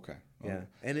 Okay. Yeah,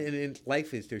 and in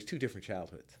life there's two different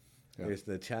childhoods. Yeah. There's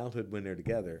the childhood when they're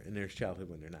together, and there's childhood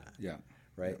when they're not. Yeah.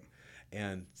 Right. Yeah.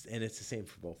 And it's the same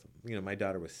for both of them. My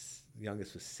daughter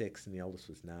youngest was 6, and the eldest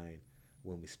was 9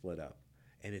 when we split up.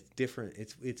 And it's different.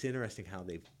 It's interesting how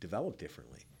they've developed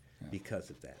differently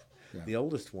because of that. Yeah. The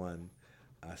oldest one,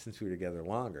 since we were together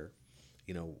longer,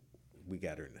 we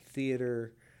got her in the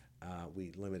theater.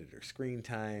 We limited her screen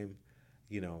time.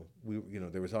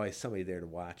 There was always somebody there to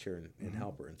watch her and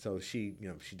help her. And so she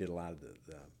did a lot of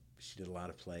she did a lot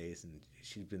of plays, and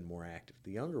she's been more active.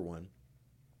 The younger one.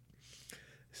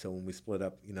 So when we split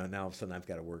up, now all of a sudden I've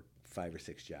got to work 5 or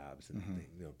 6 jobs and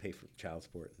pay for child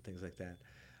support and things like that.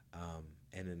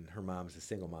 And then her mom's a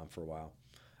single mom for a while.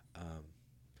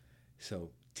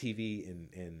 So TV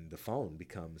and the phone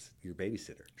becomes your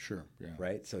babysitter. Sure, yeah.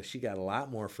 Right? So she got a lot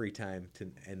more free time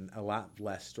and a lot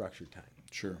less structured time.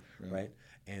 Sure. Yeah. Right?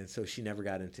 And so she never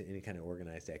got into any kind of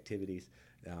organized activities.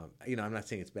 I'm not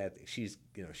saying it's bad. She's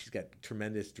got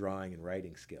tremendous drawing and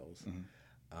writing skills,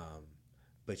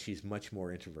 but she's much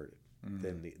more introverted.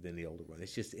 Than the older one.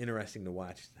 It's just interesting to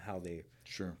watch how they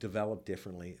develop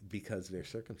differently because their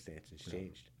circumstances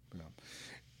changed.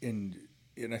 Yeah. And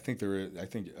I think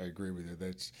I agree with you.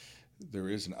 there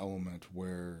is an element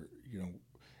where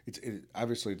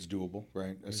obviously it's doable,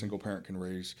 right? A single parent can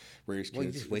raise kids. Well,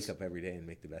 you just wake up every day and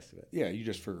make the best of it. Yeah, you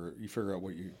just figure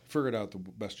it out the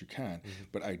best you can.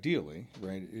 But ideally,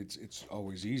 right, it's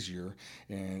always easier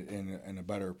and a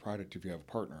better product if you have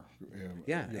a partner.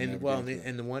 Yeah, and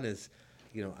the one is,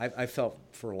 I felt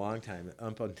for a long time,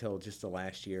 up until just the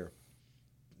last year,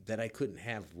 that I couldn't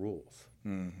have rules.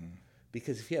 Mm-hmm.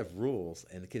 Because if you have rules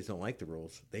and the kids don't like the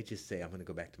rules, they just say, I'm going to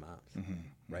go back to mom's,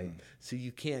 right? So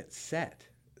you can't set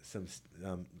some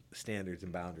standards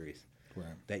and boundaries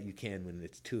that you can when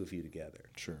it's two of you together.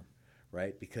 Sure.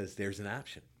 Right? Because there's an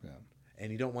option. Yeah.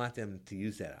 And you don't want them to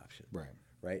use that option. Right.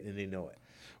 Right? And they know it.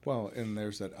 Well, and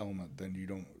there's that element. Then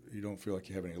you don't feel like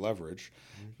you have any leverage,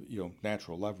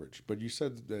 natural leverage. But you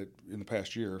said that in the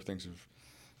past year,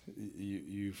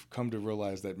 you've come to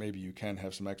realize that maybe you can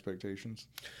have some expectations.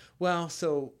 Well,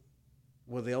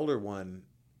 the older one,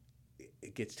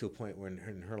 it gets to a point where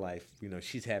in her life,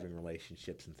 she's having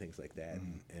relationships and things like that,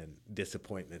 and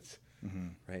disappointments,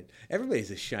 right?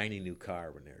 Everybody's a shiny new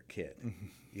car when they're a kid,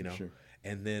 Sure.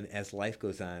 And then as life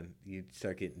goes on, you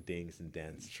start getting dings and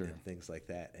dents and things like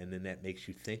that, and then that makes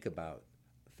you think about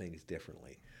things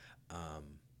differently.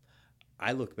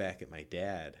 I look back at my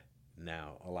dad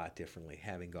now a lot differently,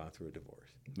 having gone through a divorce.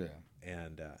 Yeah.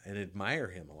 And admire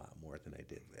him a lot more than I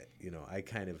did.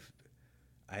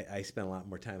 I spent a lot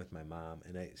more time with my mom,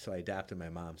 and so I adopted my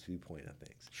mom's viewpoint on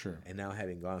things. Sure. And now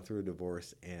having gone through a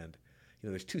divorce, and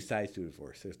there's two sides to a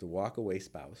divorce. There's the walk-away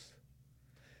spouse,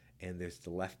 and there's the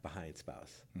left-behind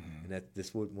spouse. And that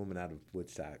this woman out of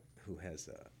Woodstock who has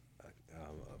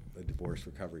a divorce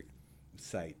recovery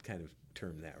site kind of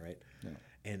termed that, right? Yeah.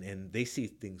 And they see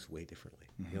things way differently.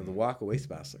 The walk-away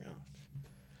spouse, like,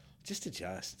 just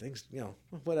adjust things,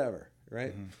 whatever,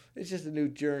 right? It's just a new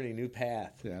journey, new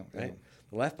path, right? Yeah.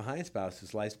 The left behind spouse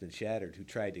whose life's been shattered, who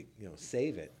tried to,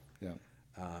 save it.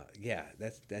 Yeah.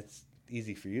 That's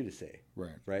easy for you to say,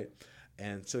 right?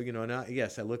 And so, now,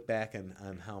 yes, I look back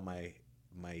on how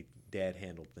my dad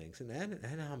handled things,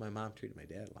 and how my mom treated my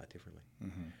dad a lot differently.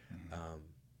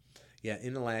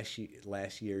 In the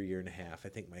last year and a half, I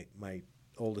think my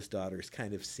oldest daughter has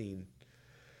kind of seen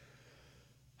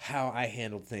how I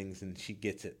handled things, and she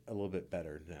gets it a little bit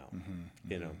better now.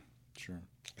 Sure.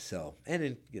 So, and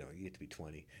then you get to be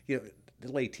 20. The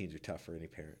late teens are tough for any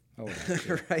parent. Oh,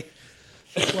 yeah. Right.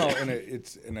 Well,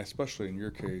 and especially in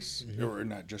your case, or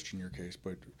not just in your case,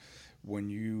 but when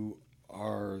you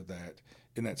are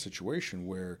in that situation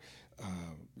where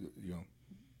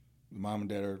mom and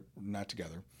dad are not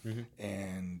together,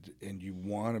 and you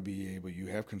want to be able, you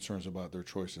have concerns about their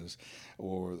choices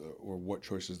or what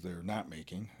choices they're not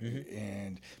making,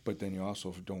 but then you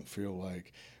also don't feel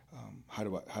like how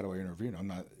do I intervene? I'm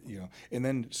not, and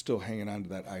then still hanging on to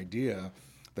that idea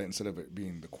that instead of it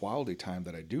being the quality time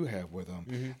that I do have with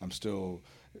them, I'm still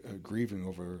grieving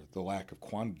over the lack of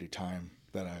quantity time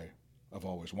that I've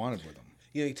always wanted with them.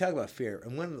 You talk about fear,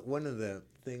 and one of the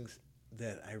things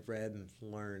that I read and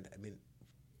learned,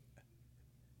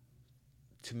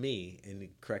 to me, and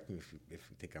correct me if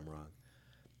you think I'm wrong,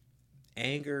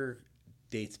 anger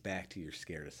dates back to you're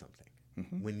scared of something.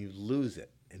 When you lose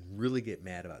it and really get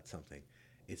mad about something,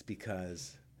 it's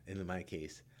because, in my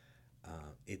case,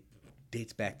 it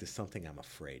dates back to something I'm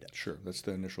afraid of. Sure, that's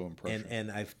the initial impression. And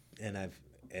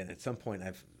at some point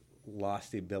I've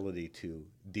lost the ability to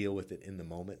deal with it in the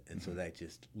moment, and so that I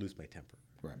just lose my temper.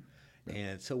 Right. Yeah.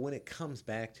 And so when it comes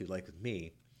back to, like with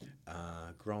me,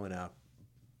 growing up,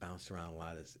 bounced around a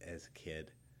lot as a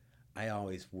kid, I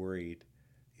always worried.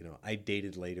 I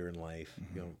dated later in life.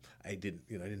 I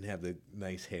didn't have the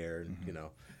nice hair,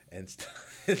 and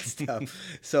and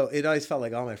stuff. So it always felt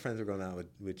like all my friends were going out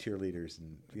with cheerleaders,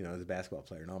 and as a basketball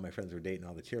player, and all my friends were dating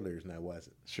all the cheerleaders, and I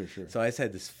wasn't. Sure. So I just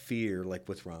had this fear, like,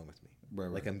 what's wrong with me? Right.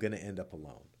 Like I'm going to end up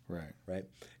alone. Right.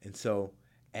 And so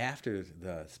after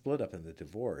the split up and the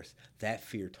divorce, that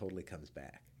fear totally comes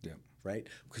back. Yeah. Right?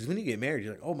 Because when you get married,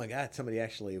 you're like, oh my God, somebody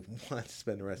actually wants to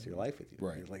spend the rest of your life with you.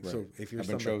 Right. You're like, right. So if you're I've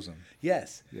been chosen.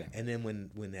 Yes. Yeah. And then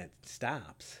when that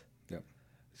stops, yep.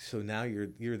 So now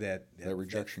you're that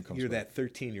rejection comes. You're back.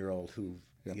 that 13-year-old who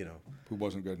who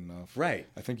wasn't good enough. Right.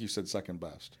 I think you said second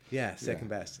best. Yeah, second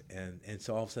best. And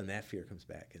so all of a sudden that fear comes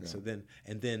back. And so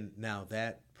then now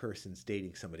that person's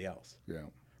dating somebody else. Yeah.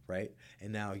 Right?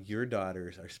 And now your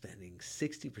daughters are spending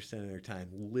 60% of their time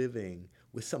living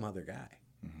with some other guy.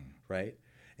 Right?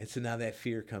 And so now that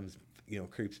fear comes,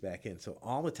 creeps back in. So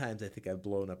all the times I think I've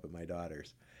blown up at my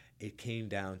daughters, it came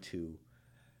down to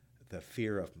the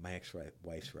fear of my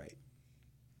ex-wife's right.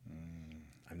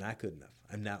 I'm not good enough.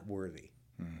 I'm not worthy.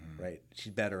 Right?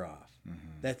 She's better off.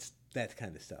 That's that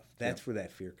kind of stuff. That's where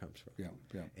that fear comes from.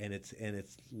 Yeah. And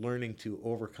it's learning to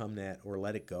overcome that or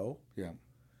let it go. Yeah.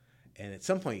 And at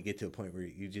some point, you get to a point where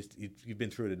you've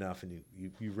been through it enough, and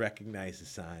you recognize the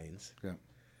signs. Yeah.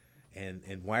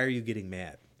 And why are you getting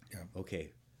mad? Yeah.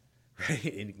 Okay, right,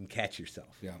 and you can catch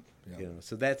yourself. Yeah. You know,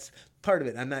 so that's part of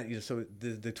it. I'm not, so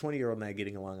the 20-year-old and I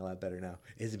getting along a lot better now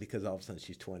isn't because all of a sudden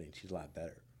she's 20 and she's a lot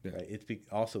better. Yeah. Right? It's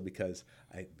also because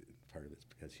part of it's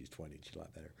because she's 20 and she's a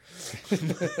lot better.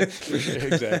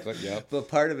 Exactly. Yeah. But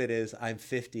part of it is I'm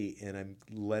 50 and I'm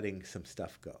letting some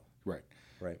stuff go. Right.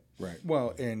 Right. Right.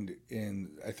 Well, and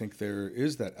I think there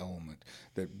is that element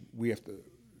that we have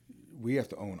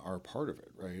to own our part of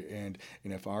it, right? And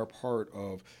if our part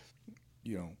of,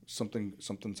 you know,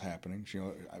 something's happening, you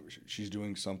know, she's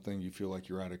doing something, you feel like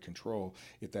you're out of control.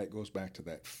 If that goes back to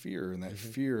that fear, and that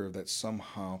fear that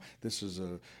somehow this is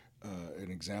an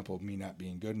example of me not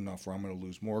being good enough, or I'm going to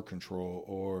lose more control,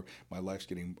 or my life's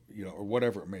getting, you know, or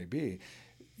whatever it may be.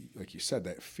 Like you said,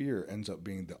 that fear ends up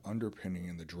being the underpinning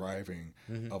and the driving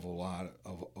of a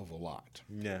lot.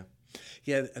 Yeah,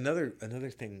 yeah. Another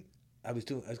thing, I was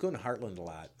going to Heartland a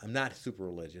lot. I'm not super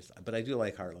religious, but I do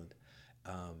like Heartland.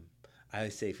 I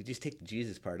always say, if you just take the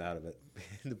Jesus part out of it,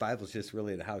 the Bible's just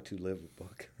really a how-to-live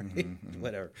book, right?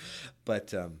 Whatever.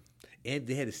 But and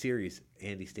they had a series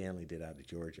Andy Stanley did out of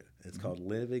Georgia. It's called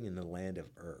Living in the Land of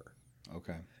Ur.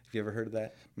 Okay. Have you ever heard of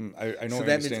that? I know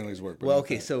Andy Stanley's work. But well,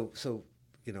 okay, so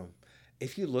you know,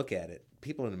 if you look at it,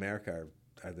 people in America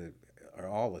are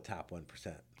all the top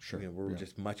 1%. Sure. You know, we're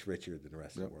just much richer than the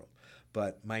rest of the world.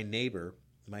 But my neighbor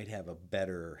might have a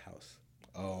better house.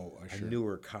 Oh, a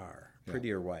newer car,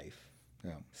 prettier wife.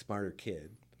 Yeah. Smarter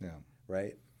kid. Yeah.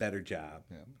 Right? Better job.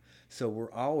 Yeah. So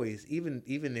we're always, even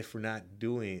if we're not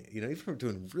doing, you know, even if we're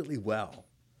doing really well,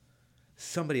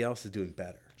 somebody else is doing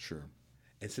better. Sure.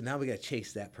 And so now we got to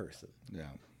chase that person. Yeah.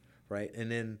 Right?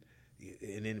 And then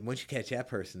once you catch that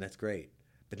person, that's great.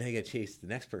 But now you got to chase the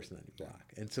next person on your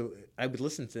block. And so I would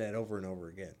listen to that over and over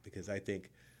again, because I think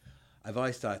I've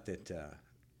always thought that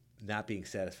not being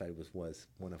satisfied was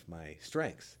one of my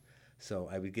strengths. So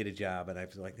I would get a job, and I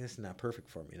was like, this is not perfect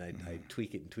for me. And I'd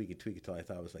tweak it until I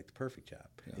thought it was like the perfect job,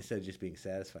 instead of just being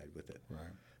satisfied with it.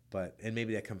 Right. And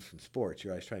maybe that comes from sports.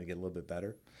 You're always trying to get a little bit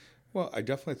better. Well, I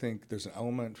definitely think there's an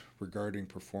element regarding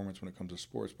performance when it comes to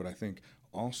sports, but I think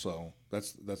also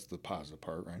that's the positive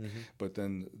part, right? But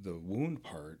then the wound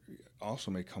part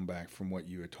also may come back from what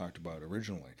you had talked about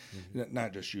originally.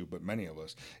 Not just you, but many of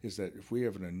us, is that if we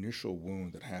have an initial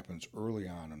wound that happens early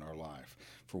on in our life,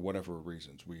 for whatever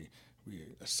reasons, we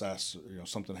assess, you know,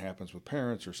 something happens with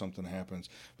parents, or something happens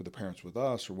with the parents with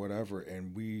us, or whatever,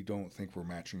 and we don't think we're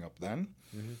matching up then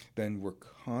we're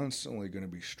constantly going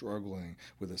to be struggling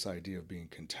with this idea of being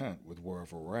content with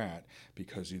wherever we're at,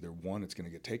 because either one, it's going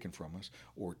to get taken from us,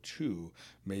 or two,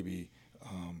 maybe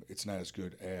it's not as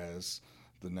good as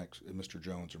the next Mr.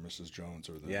 Jones or Mrs. Jones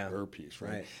or the her piece,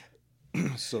 right?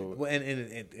 So well, and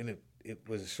it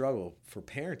was a struggle for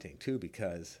parenting too,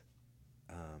 because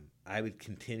I would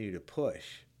continue to push,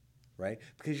 right?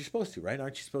 Because you're supposed to, right?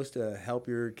 Aren't you supposed to help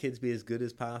your kids be as good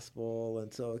as possible?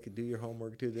 And so it could do your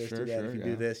homework, do this, do that. If you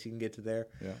do this, you can get to there.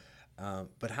 Yeah.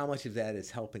 But how much of that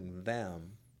is helping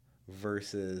them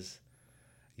versus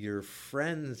your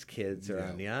friends' kids are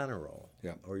on the honor roll,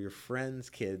 or your friends'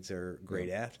 kids are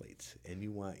great athletes, and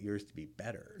you want yours to be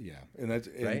better. Yeah, and that's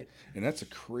right. And that's a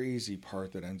crazy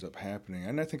part that ends up happening.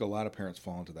 And I think a lot of parents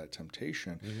fall into that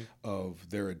temptation of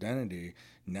their identity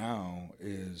now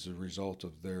is a result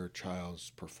of their child's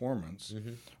performance,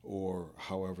 or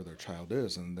however their child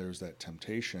is, and there's that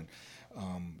temptation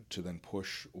to then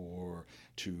push or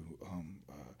to.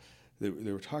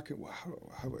 They were talking.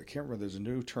 How I can't remember. There's a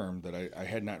new term that I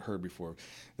had not heard before.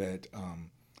 That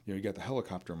you got the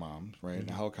helicopter mom, right, and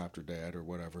the helicopter dad or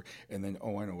whatever, and then I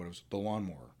know what it was. The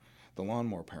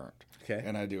lawnmower parent. Okay.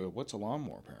 And I do. What's a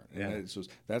lawnmower parent? And so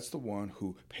that's the one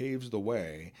who paves the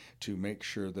way to make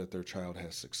sure that their child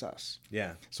has success.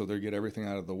 Yeah. So they get everything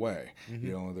out of the way.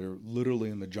 You know, they're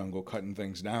literally in the jungle cutting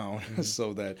things down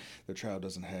so that their child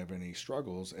doesn't have any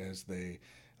struggles as they're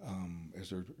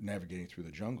navigating through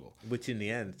the jungle. Which in the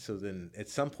end, so then at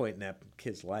some point in that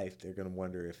kid's life, they're going to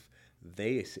wonder if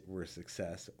they were a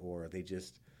success or they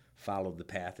just followed the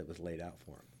path that was laid out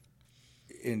for them.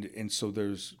 And so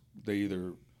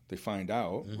they find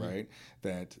out, right,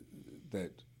 that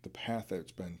the path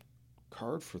that's been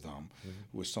carved for them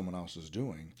was someone else's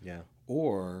doing. Yeah.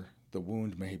 Or the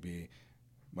wound may be,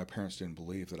 my parents didn't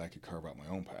believe that I could carve out my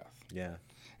own path. Yeah.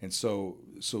 And so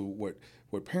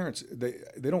what parents, they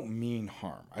don't mean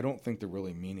harm. I don't think they're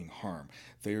really meaning harm.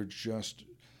 They're just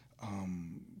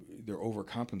they're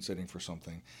overcompensating for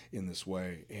something in this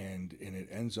way, and it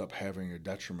ends up having a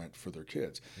detriment for their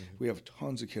kids. We have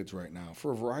tons of kids right now,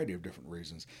 for a variety of different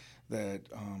reasons, that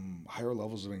higher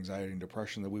levels of anxiety and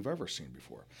depression than we've ever seen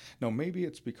before. Now, maybe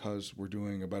it's because we're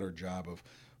doing a better job of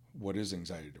what is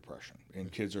anxiety depression,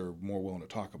 and kids are more willing to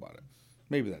talk about it.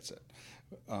 Maybe that's it.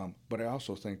 But I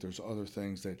also think there's other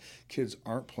things that kids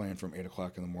aren't playing from 8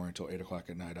 o'clock in the morning until 8 o'clock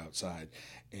at night outside,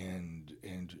 and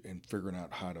figuring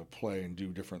out how to play and do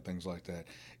different things like that.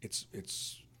 It's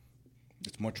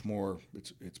much more.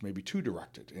 It's maybe too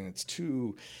directed, and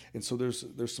so there's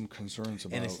some concerns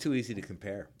about. And it's too easy to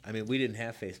compare. I mean, we didn't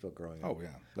have Facebook growing up. Oh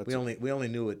yeah, we only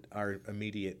knew what our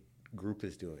immediate group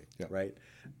is doing, right?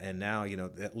 And now,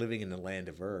 that living in the land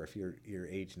of if you're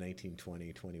age 19,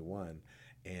 20, 21,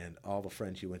 and all the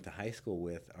friends you went to high school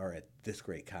with are at this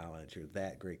great college or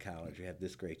that great college, or have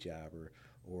this great job,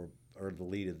 or the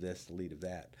lead of this, the lead of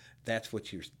that. That's what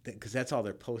because that's all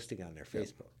they're posting on their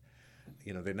Facebook.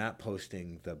 They're not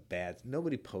posting the bad.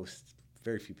 Nobody posts.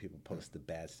 Very few people post the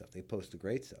bad stuff. They post the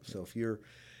great stuff. So if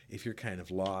you're kind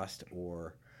of lost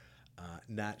or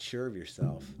not sure of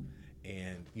yourself,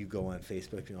 and you go on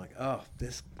Facebook and you're like, oh,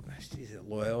 she's at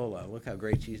Loyola. Look how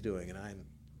great she's doing, and I'm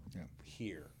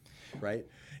here, right?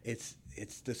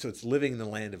 So it's living in the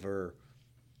land of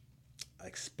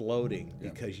exploding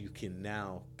because you can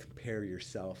now compare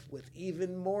yourself with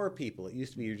even more people. It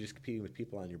used to be you're just competing with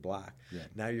people on your block. Yeah.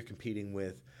 Now you're competing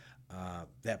with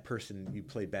that person you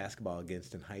played basketball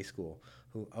against in high school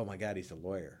who, oh my God, he's a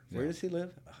lawyer. Where does he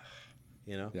live?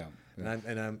 Yeah.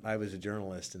 And I was a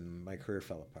journalist, and my career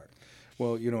fell apart.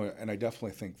 Well, and I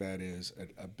definitely think that is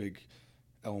a big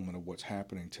element of what's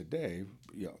happening today.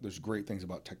 There's great things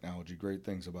about technology, great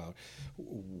things about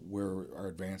where our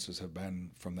advances have been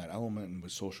from that element, and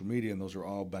with social media, and those are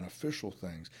all beneficial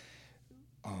things.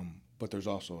 But there's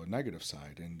also a negative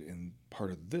side, and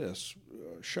part of this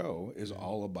show is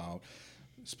all about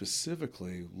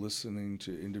specifically listening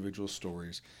to individual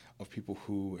stories of people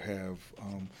who have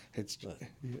turn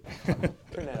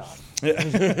that off.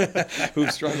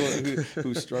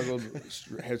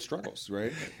 had struggles,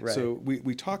 right? So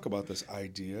we talk about this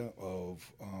idea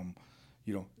of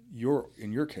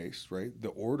in your case, right? The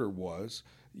order was,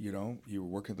 you were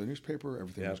working at the newspaper,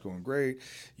 everything was going great.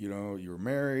 You were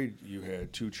married, you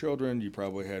had 2 children, you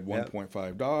probably had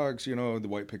 1.5 dogs, the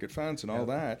white picket fence and all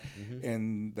that.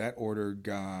 And that order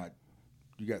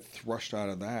you got thrust out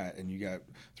of that, and you got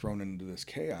thrown into this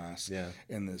chaos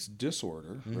and this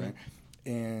disorder, right?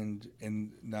 And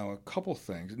now a couple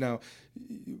things. Now,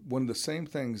 one of the same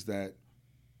things that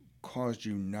caused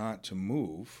you not to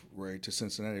move, right, to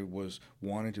Cincinnati was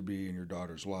wanting to be in your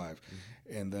daughter's life.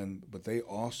 But they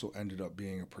also ended up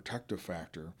being a protective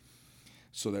factor,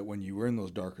 so that when you were in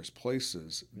those darkest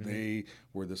places, they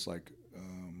were this like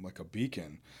a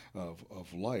beacon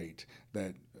of light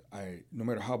that no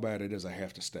matter how bad it is, I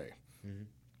have to stay.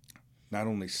 Not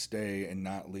only stay and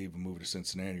not leave and move to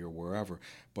Cincinnati or wherever,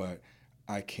 but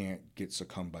I can't get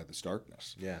succumbed by this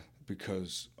darkness. Yeah.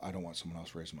 Because I don't want someone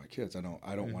else raising my kids. I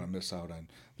don't want to miss out on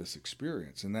this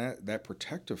experience. And that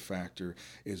protective factor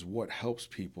is what helps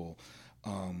people,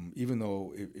 even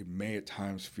though it may at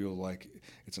times feel like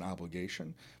it's an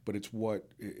obligation, but it's what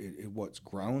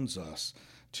grounds us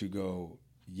to go,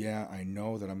 yeah, I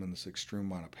know that I'm in this extreme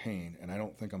amount of pain, and I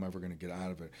don't think I'm ever going to get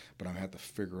out of it, but I'm going to have to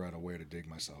figure out a way to dig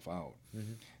myself out.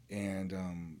 And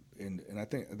I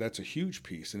think that's a huge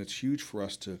piece, and it's huge for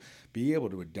us to be able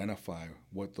to identify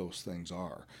what those things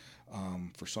are.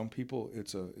 For some people,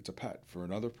 it's a pet. For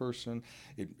another person,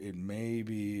 it may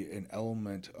be an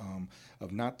element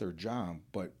of not their job,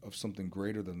 but of something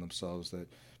greater than themselves that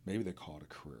maybe they call it a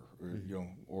career, or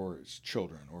or it's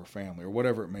children or family or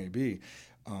whatever it may be.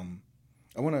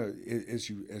 I want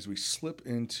to, as we slip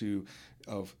into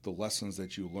of the lessons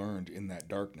that you learned in that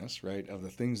darkness, right, of the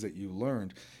things that you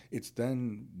learned, it's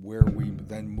then where we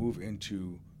then move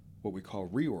into what we call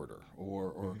reorder,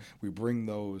 or we bring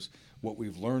what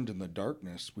we've learned in the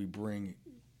darkness, we bring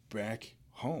back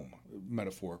home,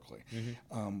 metaphorically.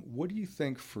 What do you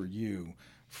think for you,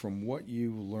 from what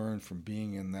you learned from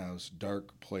being in those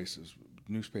dark places,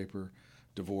 newspaper,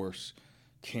 divorce,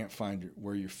 can't find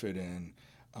where you fit in,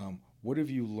 what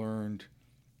have you learned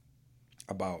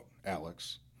about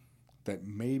Alex that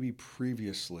maybe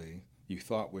previously you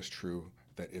thought was true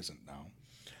that isn't now?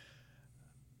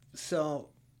 So,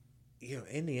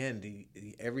 in the end,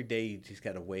 every day you just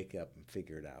got to wake up and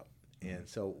figure it out. And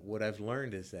so what I've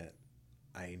learned is that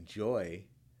I enjoy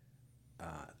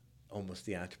almost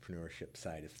the entrepreneurship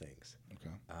side of things.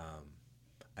 Okay.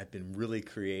 I've been really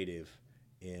creative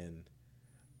in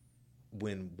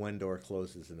when one door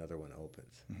closes, another one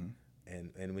opens.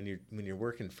 and when you're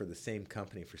working for the same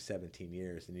company for 17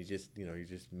 years, and you're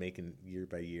just making year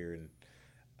by year, and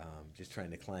just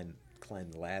trying to climb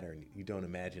the ladder, and you don't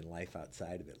imagine life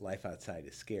outside of it. Life outside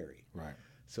is scary. Right.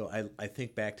 So I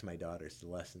think back to my daughters, the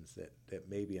lessons that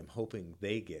maybe I'm hoping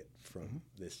they get from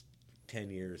this 10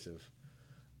 years of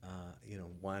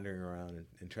wandering around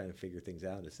and trying to figure things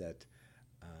out, is that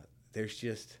there's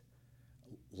just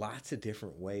lots of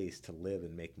different ways to live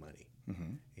and make money.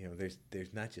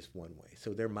 There's not just one way.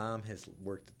 So their mom has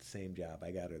worked at the same job.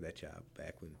 I got her that job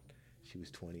back when she was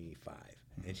 25,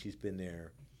 and she's been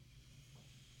there.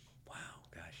 Wow,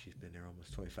 gosh, she's been there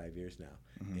almost 25 years now,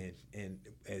 and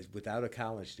as without a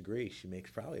college degree, she makes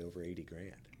probably over 80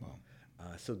 grand. Wow.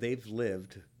 So they've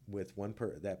lived with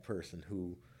that person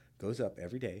who goes up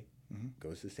every day,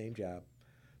 goes to the same job,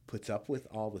 puts up with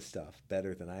all the stuff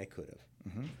better than I could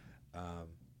have.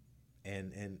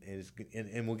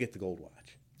 And we'll get the gold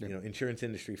watch. Yep. Insurance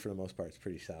industry for the most part is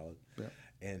pretty solid. Yep.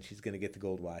 And she's going to get the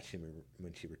gold watch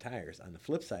when she retires. On the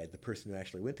flip side, the person who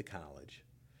actually went to college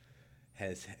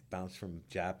has bounced from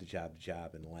job to job to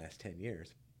job in the last 10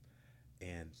 years,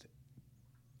 and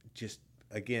just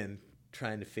again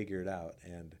trying to figure it out.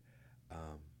 And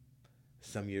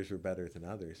some years were better than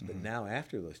others, but now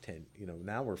after those 10,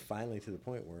 now we're finally to the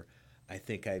point where I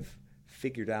think I've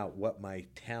figured out what my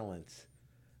talents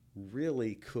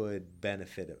really could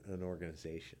benefit an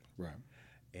organization. Right.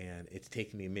 And it's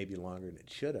taken me maybe longer than it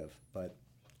should have, but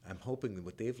I'm hoping that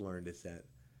what they've learned is that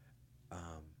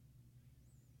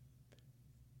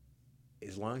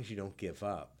as long as you don't give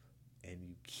up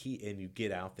and you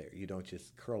get out there, you don't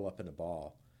just curl up in a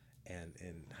ball and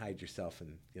hide yourself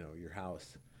in your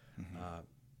house.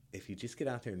 If you just get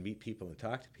out there and meet people and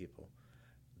talk to people,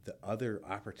 the other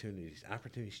opportunities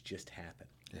just happen.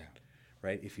 Yeah.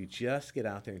 Right? If you just get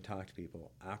out there and talk to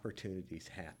people, opportunities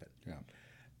happen. Yeah.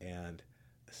 And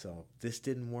so this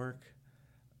didn't work.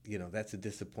 That's a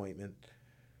disappointment.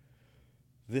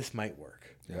 This might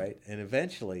work, right? And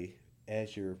eventually,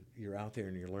 as you're out there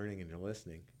and you're learning and you're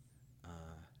listening,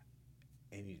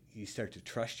 and you start to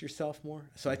trust yourself more.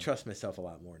 So I trust myself a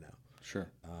lot more now.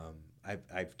 Sure.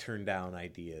 I've turned down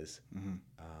ideas.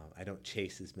 I don't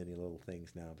chase as many little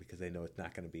things now because I know it's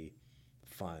not going to be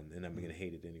fun, and I'm going to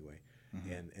hate it anyway.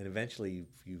 And eventually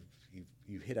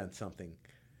you hit on something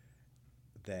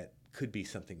that could be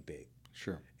something big.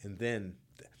 Sure. And then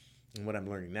what I'm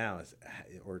learning now is,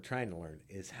 or trying to learn,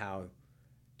 is how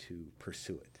to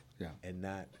pursue it. Yeah. And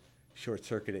not short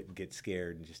circuit it and get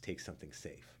scared and just take something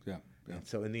safe. Yeah. Yeah. And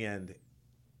so in the end,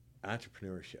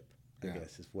 entrepreneurship, I Yeah.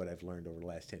 guess, is what I've learned over the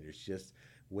last 10 years. Just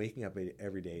waking up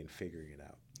every day and figuring it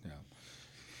out.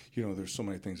 Yeah. There's so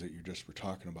many things that you just were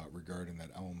talking about regarding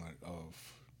that element of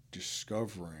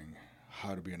discovering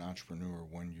how to be an entrepreneur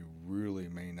when you really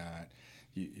may not.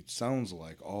 It sounds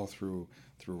like all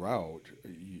throughout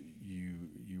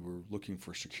you were looking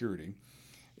for security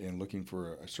and looking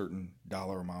for a certain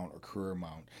dollar amount or career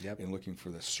amount, and looking for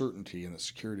the certainty and the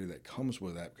security that comes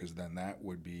with that, because then that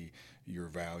would be your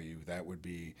value. That would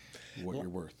be what you're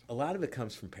worth. A lot of it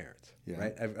comes from parents,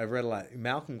 right? I've read a lot.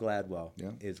 Malcolm Gladwell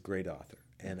is a great author,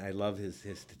 and I love his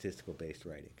statistical-based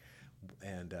writing.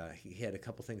 And he had a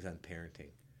couple things on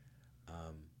parenting.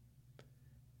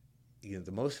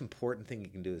 The most important thing you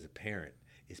can do as a parent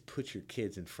is put your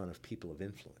kids in front of people of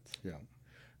influence. Yeah.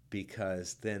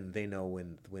 Because then they know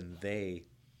when they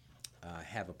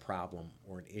have a problem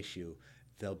or an issue,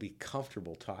 they'll be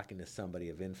comfortable talking to somebody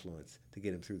of influence to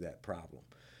get them through that problem.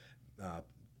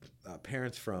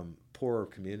 Parents from poorer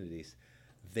communities,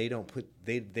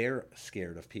 they're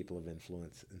scared of people of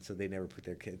influence, and so they never put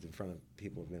their kids in front of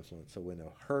people of influence. So when a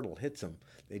hurdle hits them,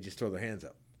 they just throw their hands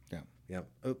up.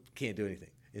 Oh, can't do anything.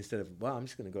 Instead of, well, I'm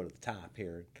just going to go to the top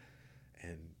here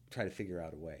and try to figure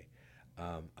out a way.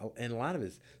 And a lot of it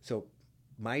is, so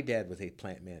my dad was a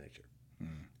plant manager.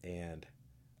 And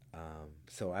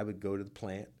so I would go to the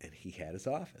plant, and he had his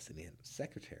office, and he had a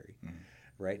secretary,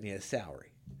 right? And he had a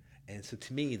salary. And so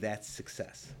to me, that's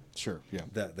success. Sure, yeah.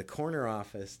 The corner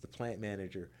office, the plant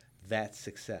manager, that's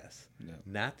success. Yeah.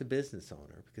 Not the business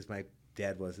owner, because my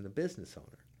dad wasn't a business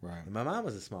owner. Right. And my mom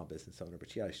was a small business owner, but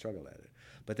she always struggled at it.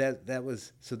 But that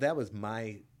was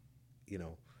my,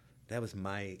 that was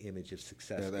my image of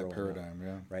success. Yeah, that paradigm,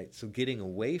 up, right? So getting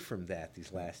away from that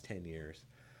these last 10 years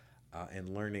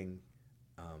and learning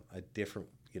a different,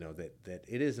 that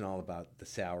it isn't all about the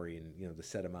salary and, the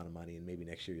set amount of money, and maybe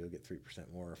next year you'll get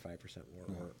 3% more or 5%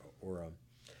 more, or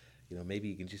maybe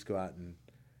you can just go out and,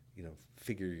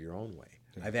 figure your own way.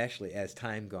 Yeah. I've actually, as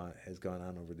time has gone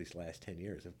on over these last 10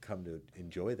 years, I've come to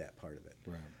enjoy that part of it.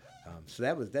 Right. So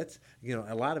that's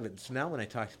a lot of it. So now when I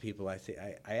talk to people, I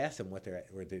ask them what their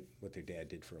dad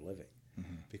did for a living,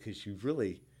 because you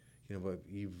really,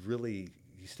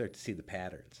 you start to see the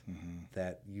patterns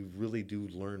that you really do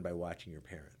learn by watching your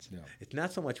parents. Yeah. It's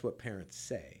not so much what parents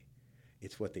say,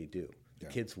 it's what they do. The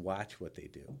kids watch what they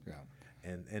do. Yeah.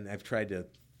 And I've tried to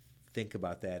think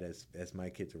about that as my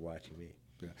kids are watching me.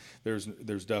 Yeah,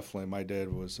 there's definitely. My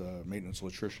dad was a maintenance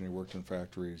electrician. He worked in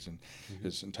factories and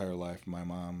his entire life. My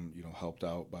mom, helped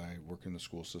out by working in the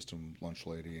school system, lunch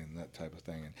lady, and that type of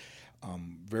thing.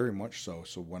 And very much so.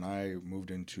 So when I moved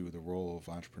into the role of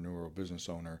entrepreneur or business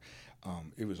owner,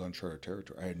 it was uncharted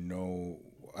territory.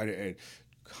 I had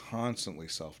constantly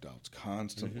self-doubts,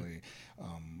 constantly.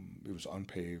 It was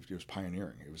unpaved. It was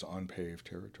pioneering. It was unpaved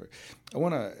territory.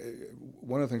 One of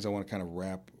the things I want to kind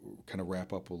of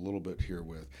wrap up a little bit here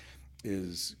with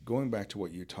is going back to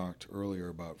what you talked earlier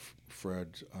about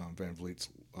Fred Van Vliet's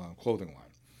clothing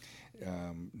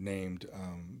line, named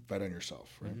Bet on Yourself,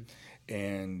 right?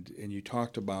 And you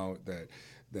talked about that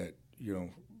the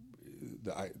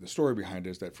story behind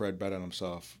it is that Fred bet on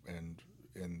himself and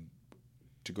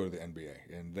to go to the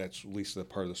NBA, and that's at least the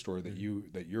part of the story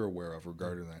that you're aware of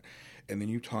regarding that. And then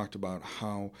you talked about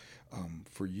how,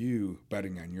 for you,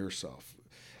 betting on yourself,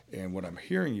 and what I'm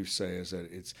hearing you say is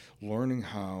that it's learning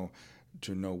how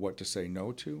to know what to say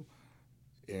no to,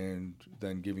 and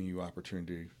then giving you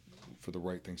opportunity for the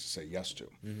right things to say yes to.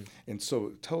 And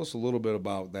so, tell us a little bit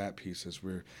about that piece as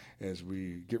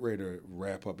we get ready to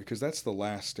wrap up, because that's the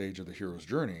last stage of the hero's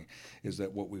journey. Is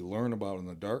that what we learn about in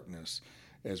the darkness?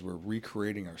 As we're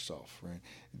recreating ourselves, right?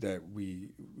 That we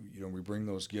bring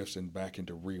those gifts back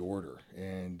into reorder.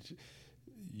 And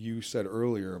you said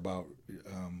earlier about,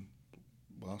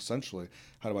 essentially,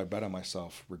 how do I bet on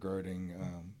myself regarding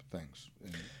things?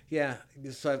 Yeah,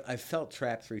 so I felt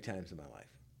trapped 3 times in my life.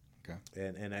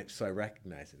 Okay. So I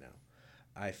recognize it now.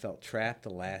 I felt trapped the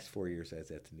last 4 years I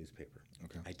was at the newspaper.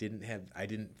 Okay. I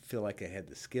didn't feel like I had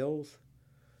the skills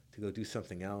to go do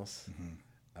something else.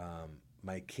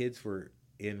 My kids were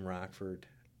in Rockford,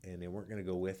 and they weren't going to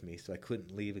go with me, so I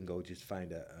couldn't leave and go just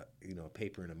find a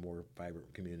paper in a more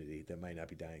vibrant community that might not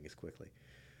be dying as quickly.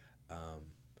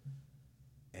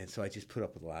 And so I just put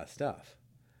up with a lot of stuff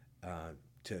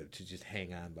to just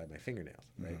hang on by my fingernails,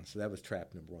 right? So that was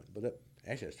trap number 1. But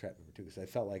actually, I was trap number 2 because I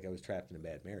felt like I was trapped in a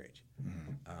bad marriage.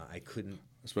 I couldn't.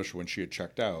 Especially when she had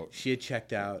checked out. She had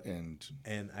checked out,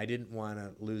 and I didn't want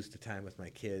to lose the time with my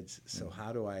kids. So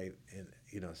how do I?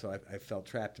 So I felt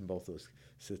trapped in both those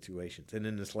situations. And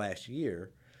in this last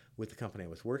year, with the company I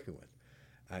was working with,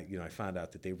 I found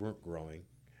out that they weren't growing.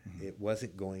 It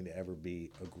wasn't going to ever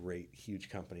be a great, huge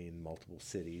company in multiple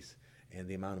cities, and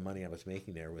the amount of money I was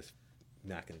making there was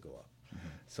not going to go up.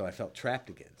 So I felt trapped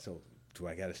again. So do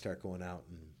I got to start going out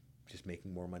and just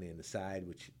making more money on the side,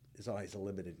 which is always a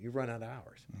limited. You run out of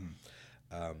hours.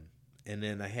 And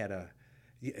then I had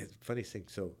funny thing.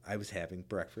 So I was having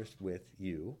breakfast with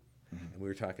you, and we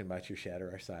were talking about your Shatter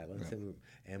Our Silence,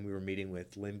 and we were meeting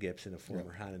with Lynn Gibson, a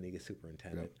former Hononegah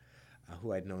superintendent,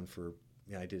 who I'd known for.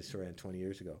 I did a story on 20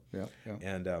 years ago.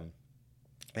 And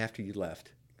after you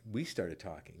left, we started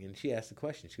talking, and she asked the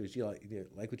question. She goes, "Do you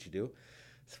like what you do?"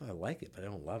 I said, "I like it, but I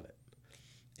don't love it."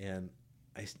 And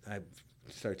I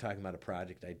started talking about a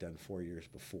project I'd done 4 years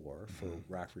before for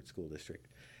Rockford School District,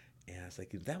 and I was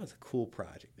like, "That was a cool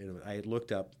project." And I had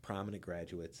looked up prominent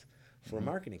graduates for a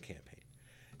marketing campaign,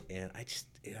 and I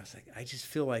was like, I just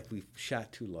feel like we've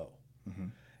shot too low,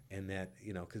 and that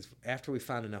because after we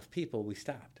found enough people, we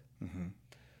stopped.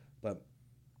 But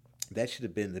that should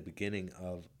have been the beginning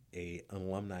of an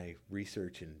alumni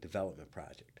research and development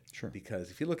project. Sure. Because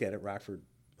if you look at it, Rockford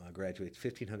graduates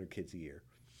 1,500 kids a year.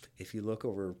 If you look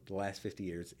over the last 50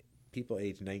 years, people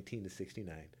aged 19 to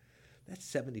 69, that's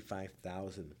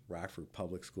 75,000 Rockford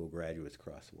public school graduates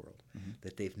across the world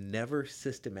that they've never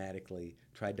systematically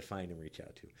tried to find and reach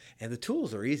out to. And the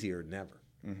tools are easier than ever.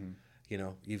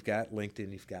 You've got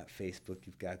LinkedIn, you've got Facebook,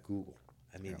 you've got Google.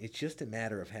 I mean, it's just a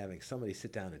matter of having somebody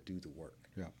sit down and do the work.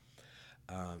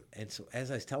 And so as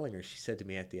I was telling her, she said to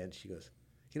me at the end, she goes,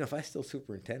 if I was still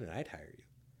superintendent, I'd hire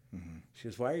you. She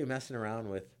goes, "Why are you messing around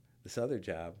with this other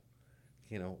job?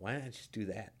 Why not just do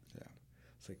that?"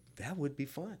 It's like, that would be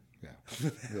fun.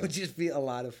 That would just be a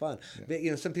lot of fun. But,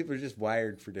 some people are just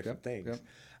wired for different things.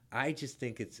 I just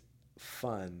think it's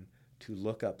fun to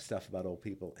look up stuff about old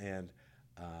people and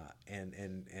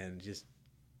just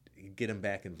get them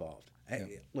back involved.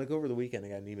 Like over the weekend, I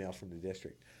got an email from the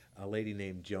district. A lady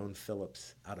named Joan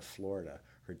Phillips out of Florida.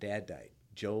 Her dad died,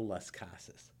 Joe Las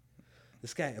Casas.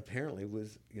 This guy apparently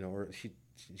was, or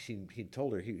he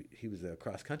told her he was a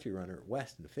cross country runner at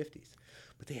West in the 50s,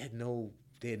 but they had no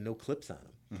clips on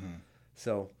him.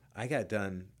 So I got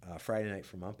done Friday night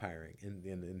from umpiring, and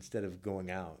instead of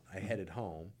going out, I headed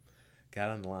home, got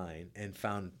online and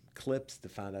found clips to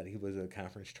find out he was a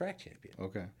conference track champion.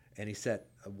 Okay. And he set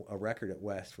a record at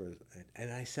West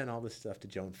and I sent all this stuff to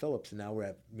Joan Phillips, and now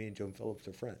me and Joan Phillips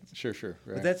are friends. Sure.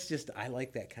 Right. But that's just, I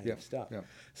like that kind of stuff. Yeah.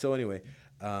 So anyway,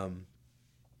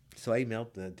 so I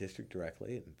emailed the district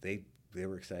directly, and they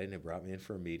were excited, and they brought me in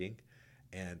for a meeting,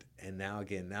 and now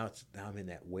I'm in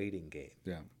that waiting game.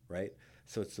 Yeah. Right.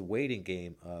 So it's the waiting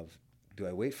game of, do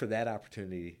I wait for that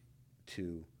opportunity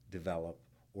to develop,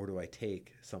 or do I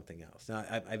take something else? Now,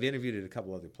 I've interviewed at a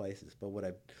couple other places, but what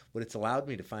it's allowed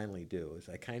me to finally do is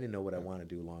I kind of know what I want to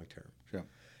do long term. Yeah.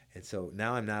 And so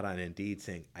now I'm not on Indeed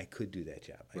saying I could do that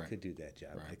job. I Right. could do that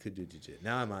job. Right. I could do that job.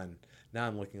 Now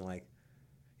I'm looking like,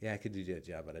 yeah, I could do that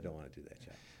job, but I don't want to do that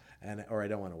job, or I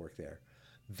don't want to work there.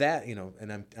 That,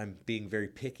 and I'm being very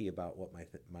picky about what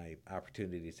my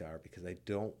opportunities are, because I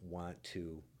don't want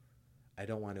to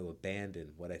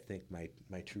abandon what I think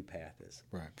my true path is.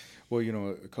 Right. Well,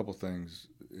 a couple things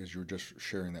as you were just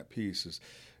sharing that piece is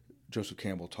Joseph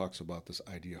Campbell talks about this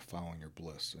idea of following your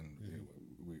bliss, and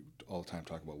we all the time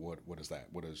talk about what is that?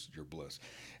 What is your bliss?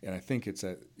 And I think it's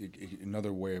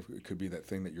another way of it could be that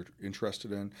thing that you're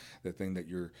interested in, that thing that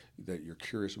you're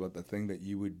curious about, the thing that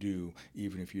you would do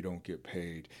even if you don't get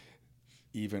paid,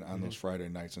 even on those Friday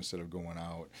nights instead of going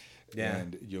out. Yeah.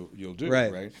 And you'll do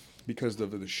right? Because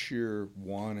of the sheer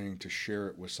wanting to share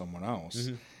it with someone else.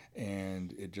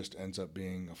 And it just ends up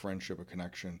being a friendship, a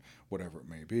connection, whatever it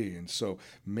may be. And so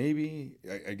maybe,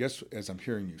 I guess, as I'm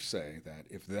hearing you say, that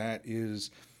if that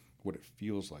is what it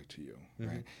feels like to you,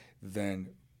 right, then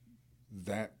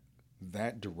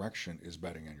that direction is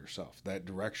betting on yourself. That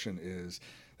direction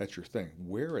that's your thing.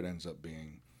 Where it ends up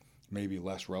being maybe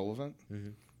less relevant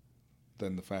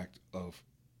than the fact of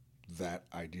that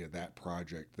idea, that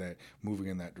project, that moving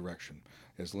in that direction.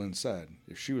 As Lynn said,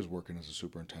 if she was working as a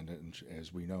superintendent, and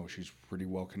as we know, she's pretty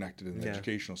well connected in the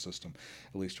educational system,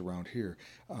 at least around here,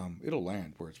 it'll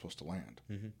land where it's supposed to land.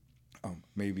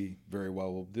 Maybe very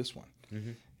well this one.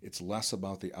 It's less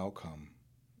about the outcome.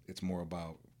 It's more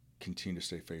about continue to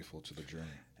stay faithful to the journey.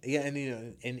 Yeah,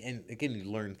 and and again, you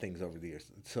learn things over the years.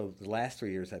 So the last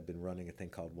 3 years, I've been running a thing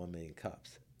called 1 Million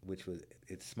Cups, which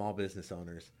it's small business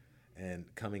owners and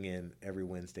coming in every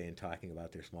Wednesday and talking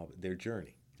about their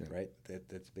journey, right?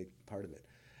 That's a big part of it,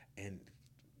 and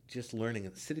just learning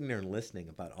and sitting there and listening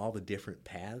about all the different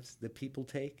paths that people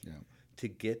take to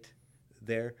get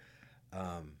there.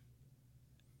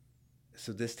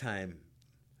 So this time,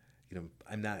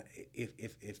 I'm not.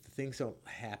 If the things don't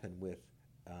happen with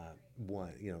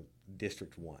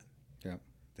District 1,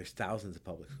 there's thousands of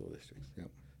public school districts.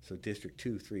 So District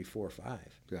 2, 3, 4, 5,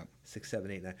 6,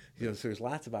 7, 8, 9. So there's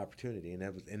lots of opportunity,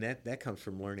 and that comes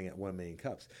from learning at 1 Million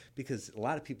Cups, because a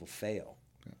lot of people fail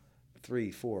 3,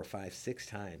 4, 5, 6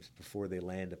 times before they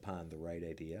land upon the right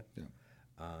idea.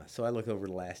 So I look over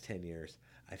the last 10 years.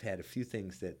 I've had a few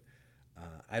things that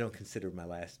I don't consider my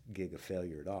last gig a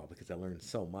failure at all, because I learned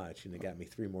so much, and it got me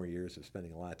 3 more years of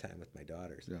spending a lot of time with my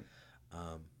daughters.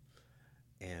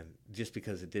 And just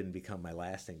because it didn't become my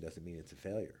last thing doesn't mean it's a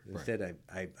failure. Instead,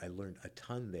 I learned a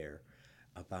ton there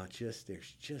about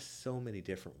there's just so many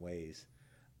different ways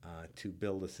to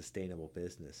build a sustainable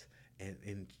business, and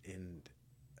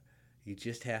you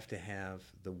just have to have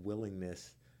the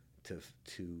willingness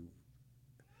to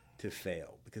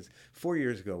fail. Because 4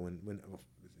 years ago, when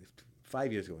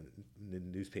 5 years ago, when the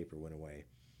newspaper went away,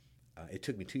 it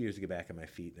took me 2 years to get back on my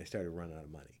feet, and I started running out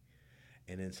of money.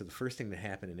 And then, so the first thing that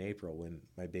happened in April when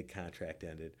my big contract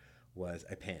ended was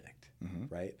I panicked,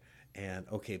 right? And,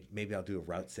 okay, maybe I'll do a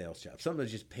route sales job. Something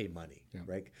to just pay money,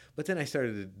 right? But then I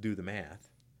started to do the math.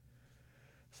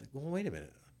 It's like, well, wait a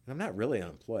minute. I'm not really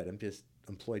unemployed. I'm just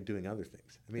employed doing other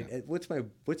things. I mean,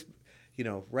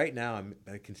 right now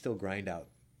I can still grind out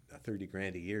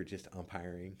 $30,000 a year just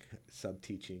umpiring,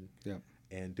 sub-teaching,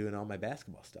 and doing all my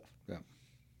basketball stuff.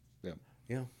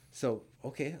 So,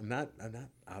 okay, I'm not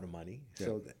out of money.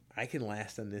 So I can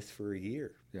last on this for a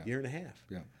year, year and a half,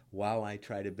 while I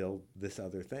try to build this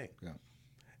other thing.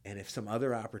 And if some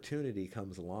other opportunity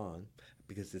comes along,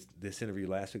 because this interview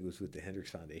last week was with the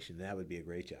Hendricks Foundation, that would be a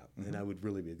great job, and I would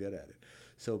really be good at it.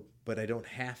 So, but I don't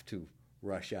have to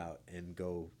rush out and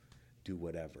go do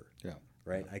whatever.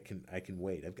 Right? I can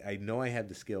wait. I know I have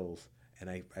the skills, and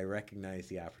I recognize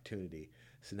the opportunity.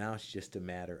 So now it's just a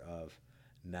matter of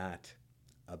not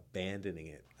abandoning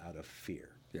it out of fear.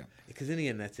 Because in the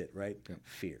end, that's it, right?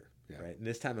 Fear. Right? And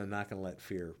this time, I'm not going to let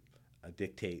fear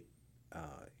dictate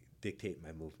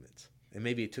my movements. And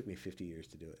maybe it took me 50 years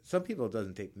to do it. Some people, it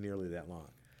doesn't take nearly that long.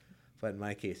 but in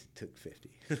my case, it took 50.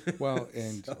 Well,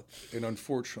 and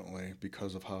unfortunately,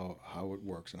 because of how it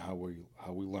works and how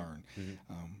we learn,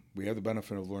 we have the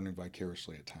benefit of learning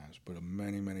vicariously at times. But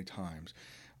many times,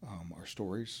 our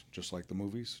stories, just like the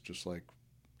movies, just like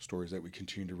stories that we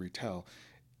continue to retell,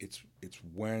 it's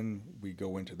when we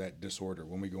go into that disorder,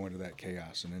 when we go into that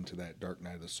chaos and into that dark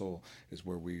night of the soul, is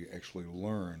where we actually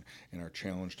learn and are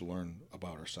challenged to learn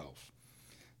about ourselves.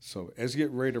 So as you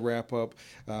get ready to wrap up,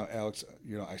 Alex,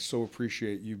 I so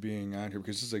appreciate you being on here,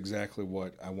 because this is exactly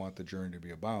what I want the journey to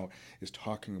be about, is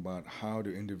talking about how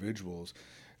do individuals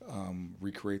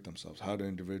recreate themselves, how do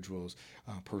individuals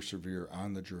persevere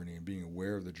on the journey, and being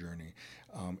aware of the journey,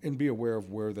 and be aware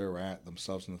of where they're at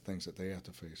themselves and the things that they have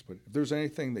to face. But if there's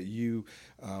anything that you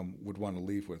would want to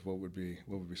leave with, what would be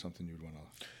something you'd want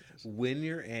to? When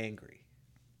you're angry,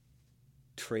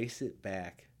 trace it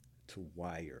back to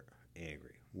why you're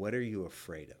angry. What are you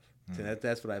afraid of? So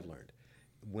that's what I've learned.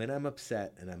 When I'm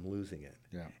upset and I'm losing it,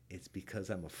 it's because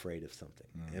I'm afraid of something.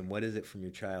 And what is it from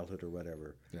your childhood or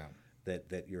whatever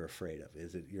that you're afraid of?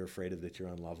 Is it you're afraid of that you're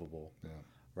unlovable,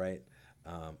 right?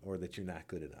 Or that you're not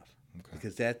good enough? Okay.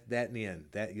 Because that in the end,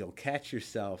 that you'll catch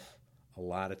yourself a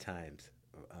lot of times.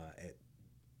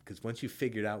 Because once you've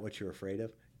figured out what you're afraid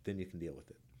of, then you can deal with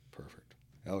it. Perfect.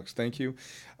 Alex, thank you.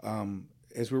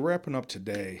 As we're wrapping up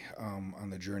today on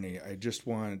the journey, I just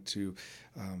wanted to,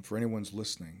 for anyone's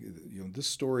listening, this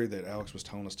story that Alex was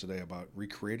telling us today about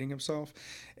recreating himself,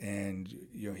 and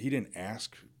he didn't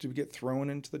ask to get thrown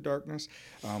into the darkness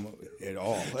at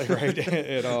all, right?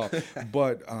 At all.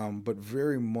 But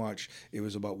very much it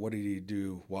was about what did he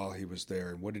do while he was there,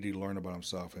 and what did he learn about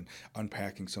himself, and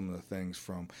unpacking some of the things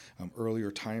from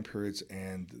earlier time periods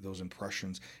and those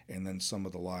impressions, and then some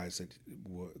of the lies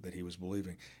that he was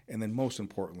believing, and then most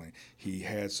importantly, he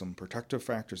had some protective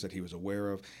factors that he was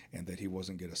aware of, and that he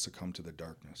wasn't going to succumb to the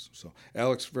darkness. So,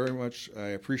 Alex, very much I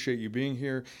appreciate you being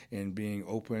here and being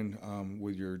open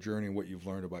with your journey and what you've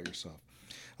learned about yourself.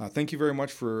 Thank you very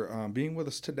much for being with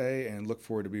us today, and look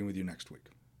forward to being with you next week.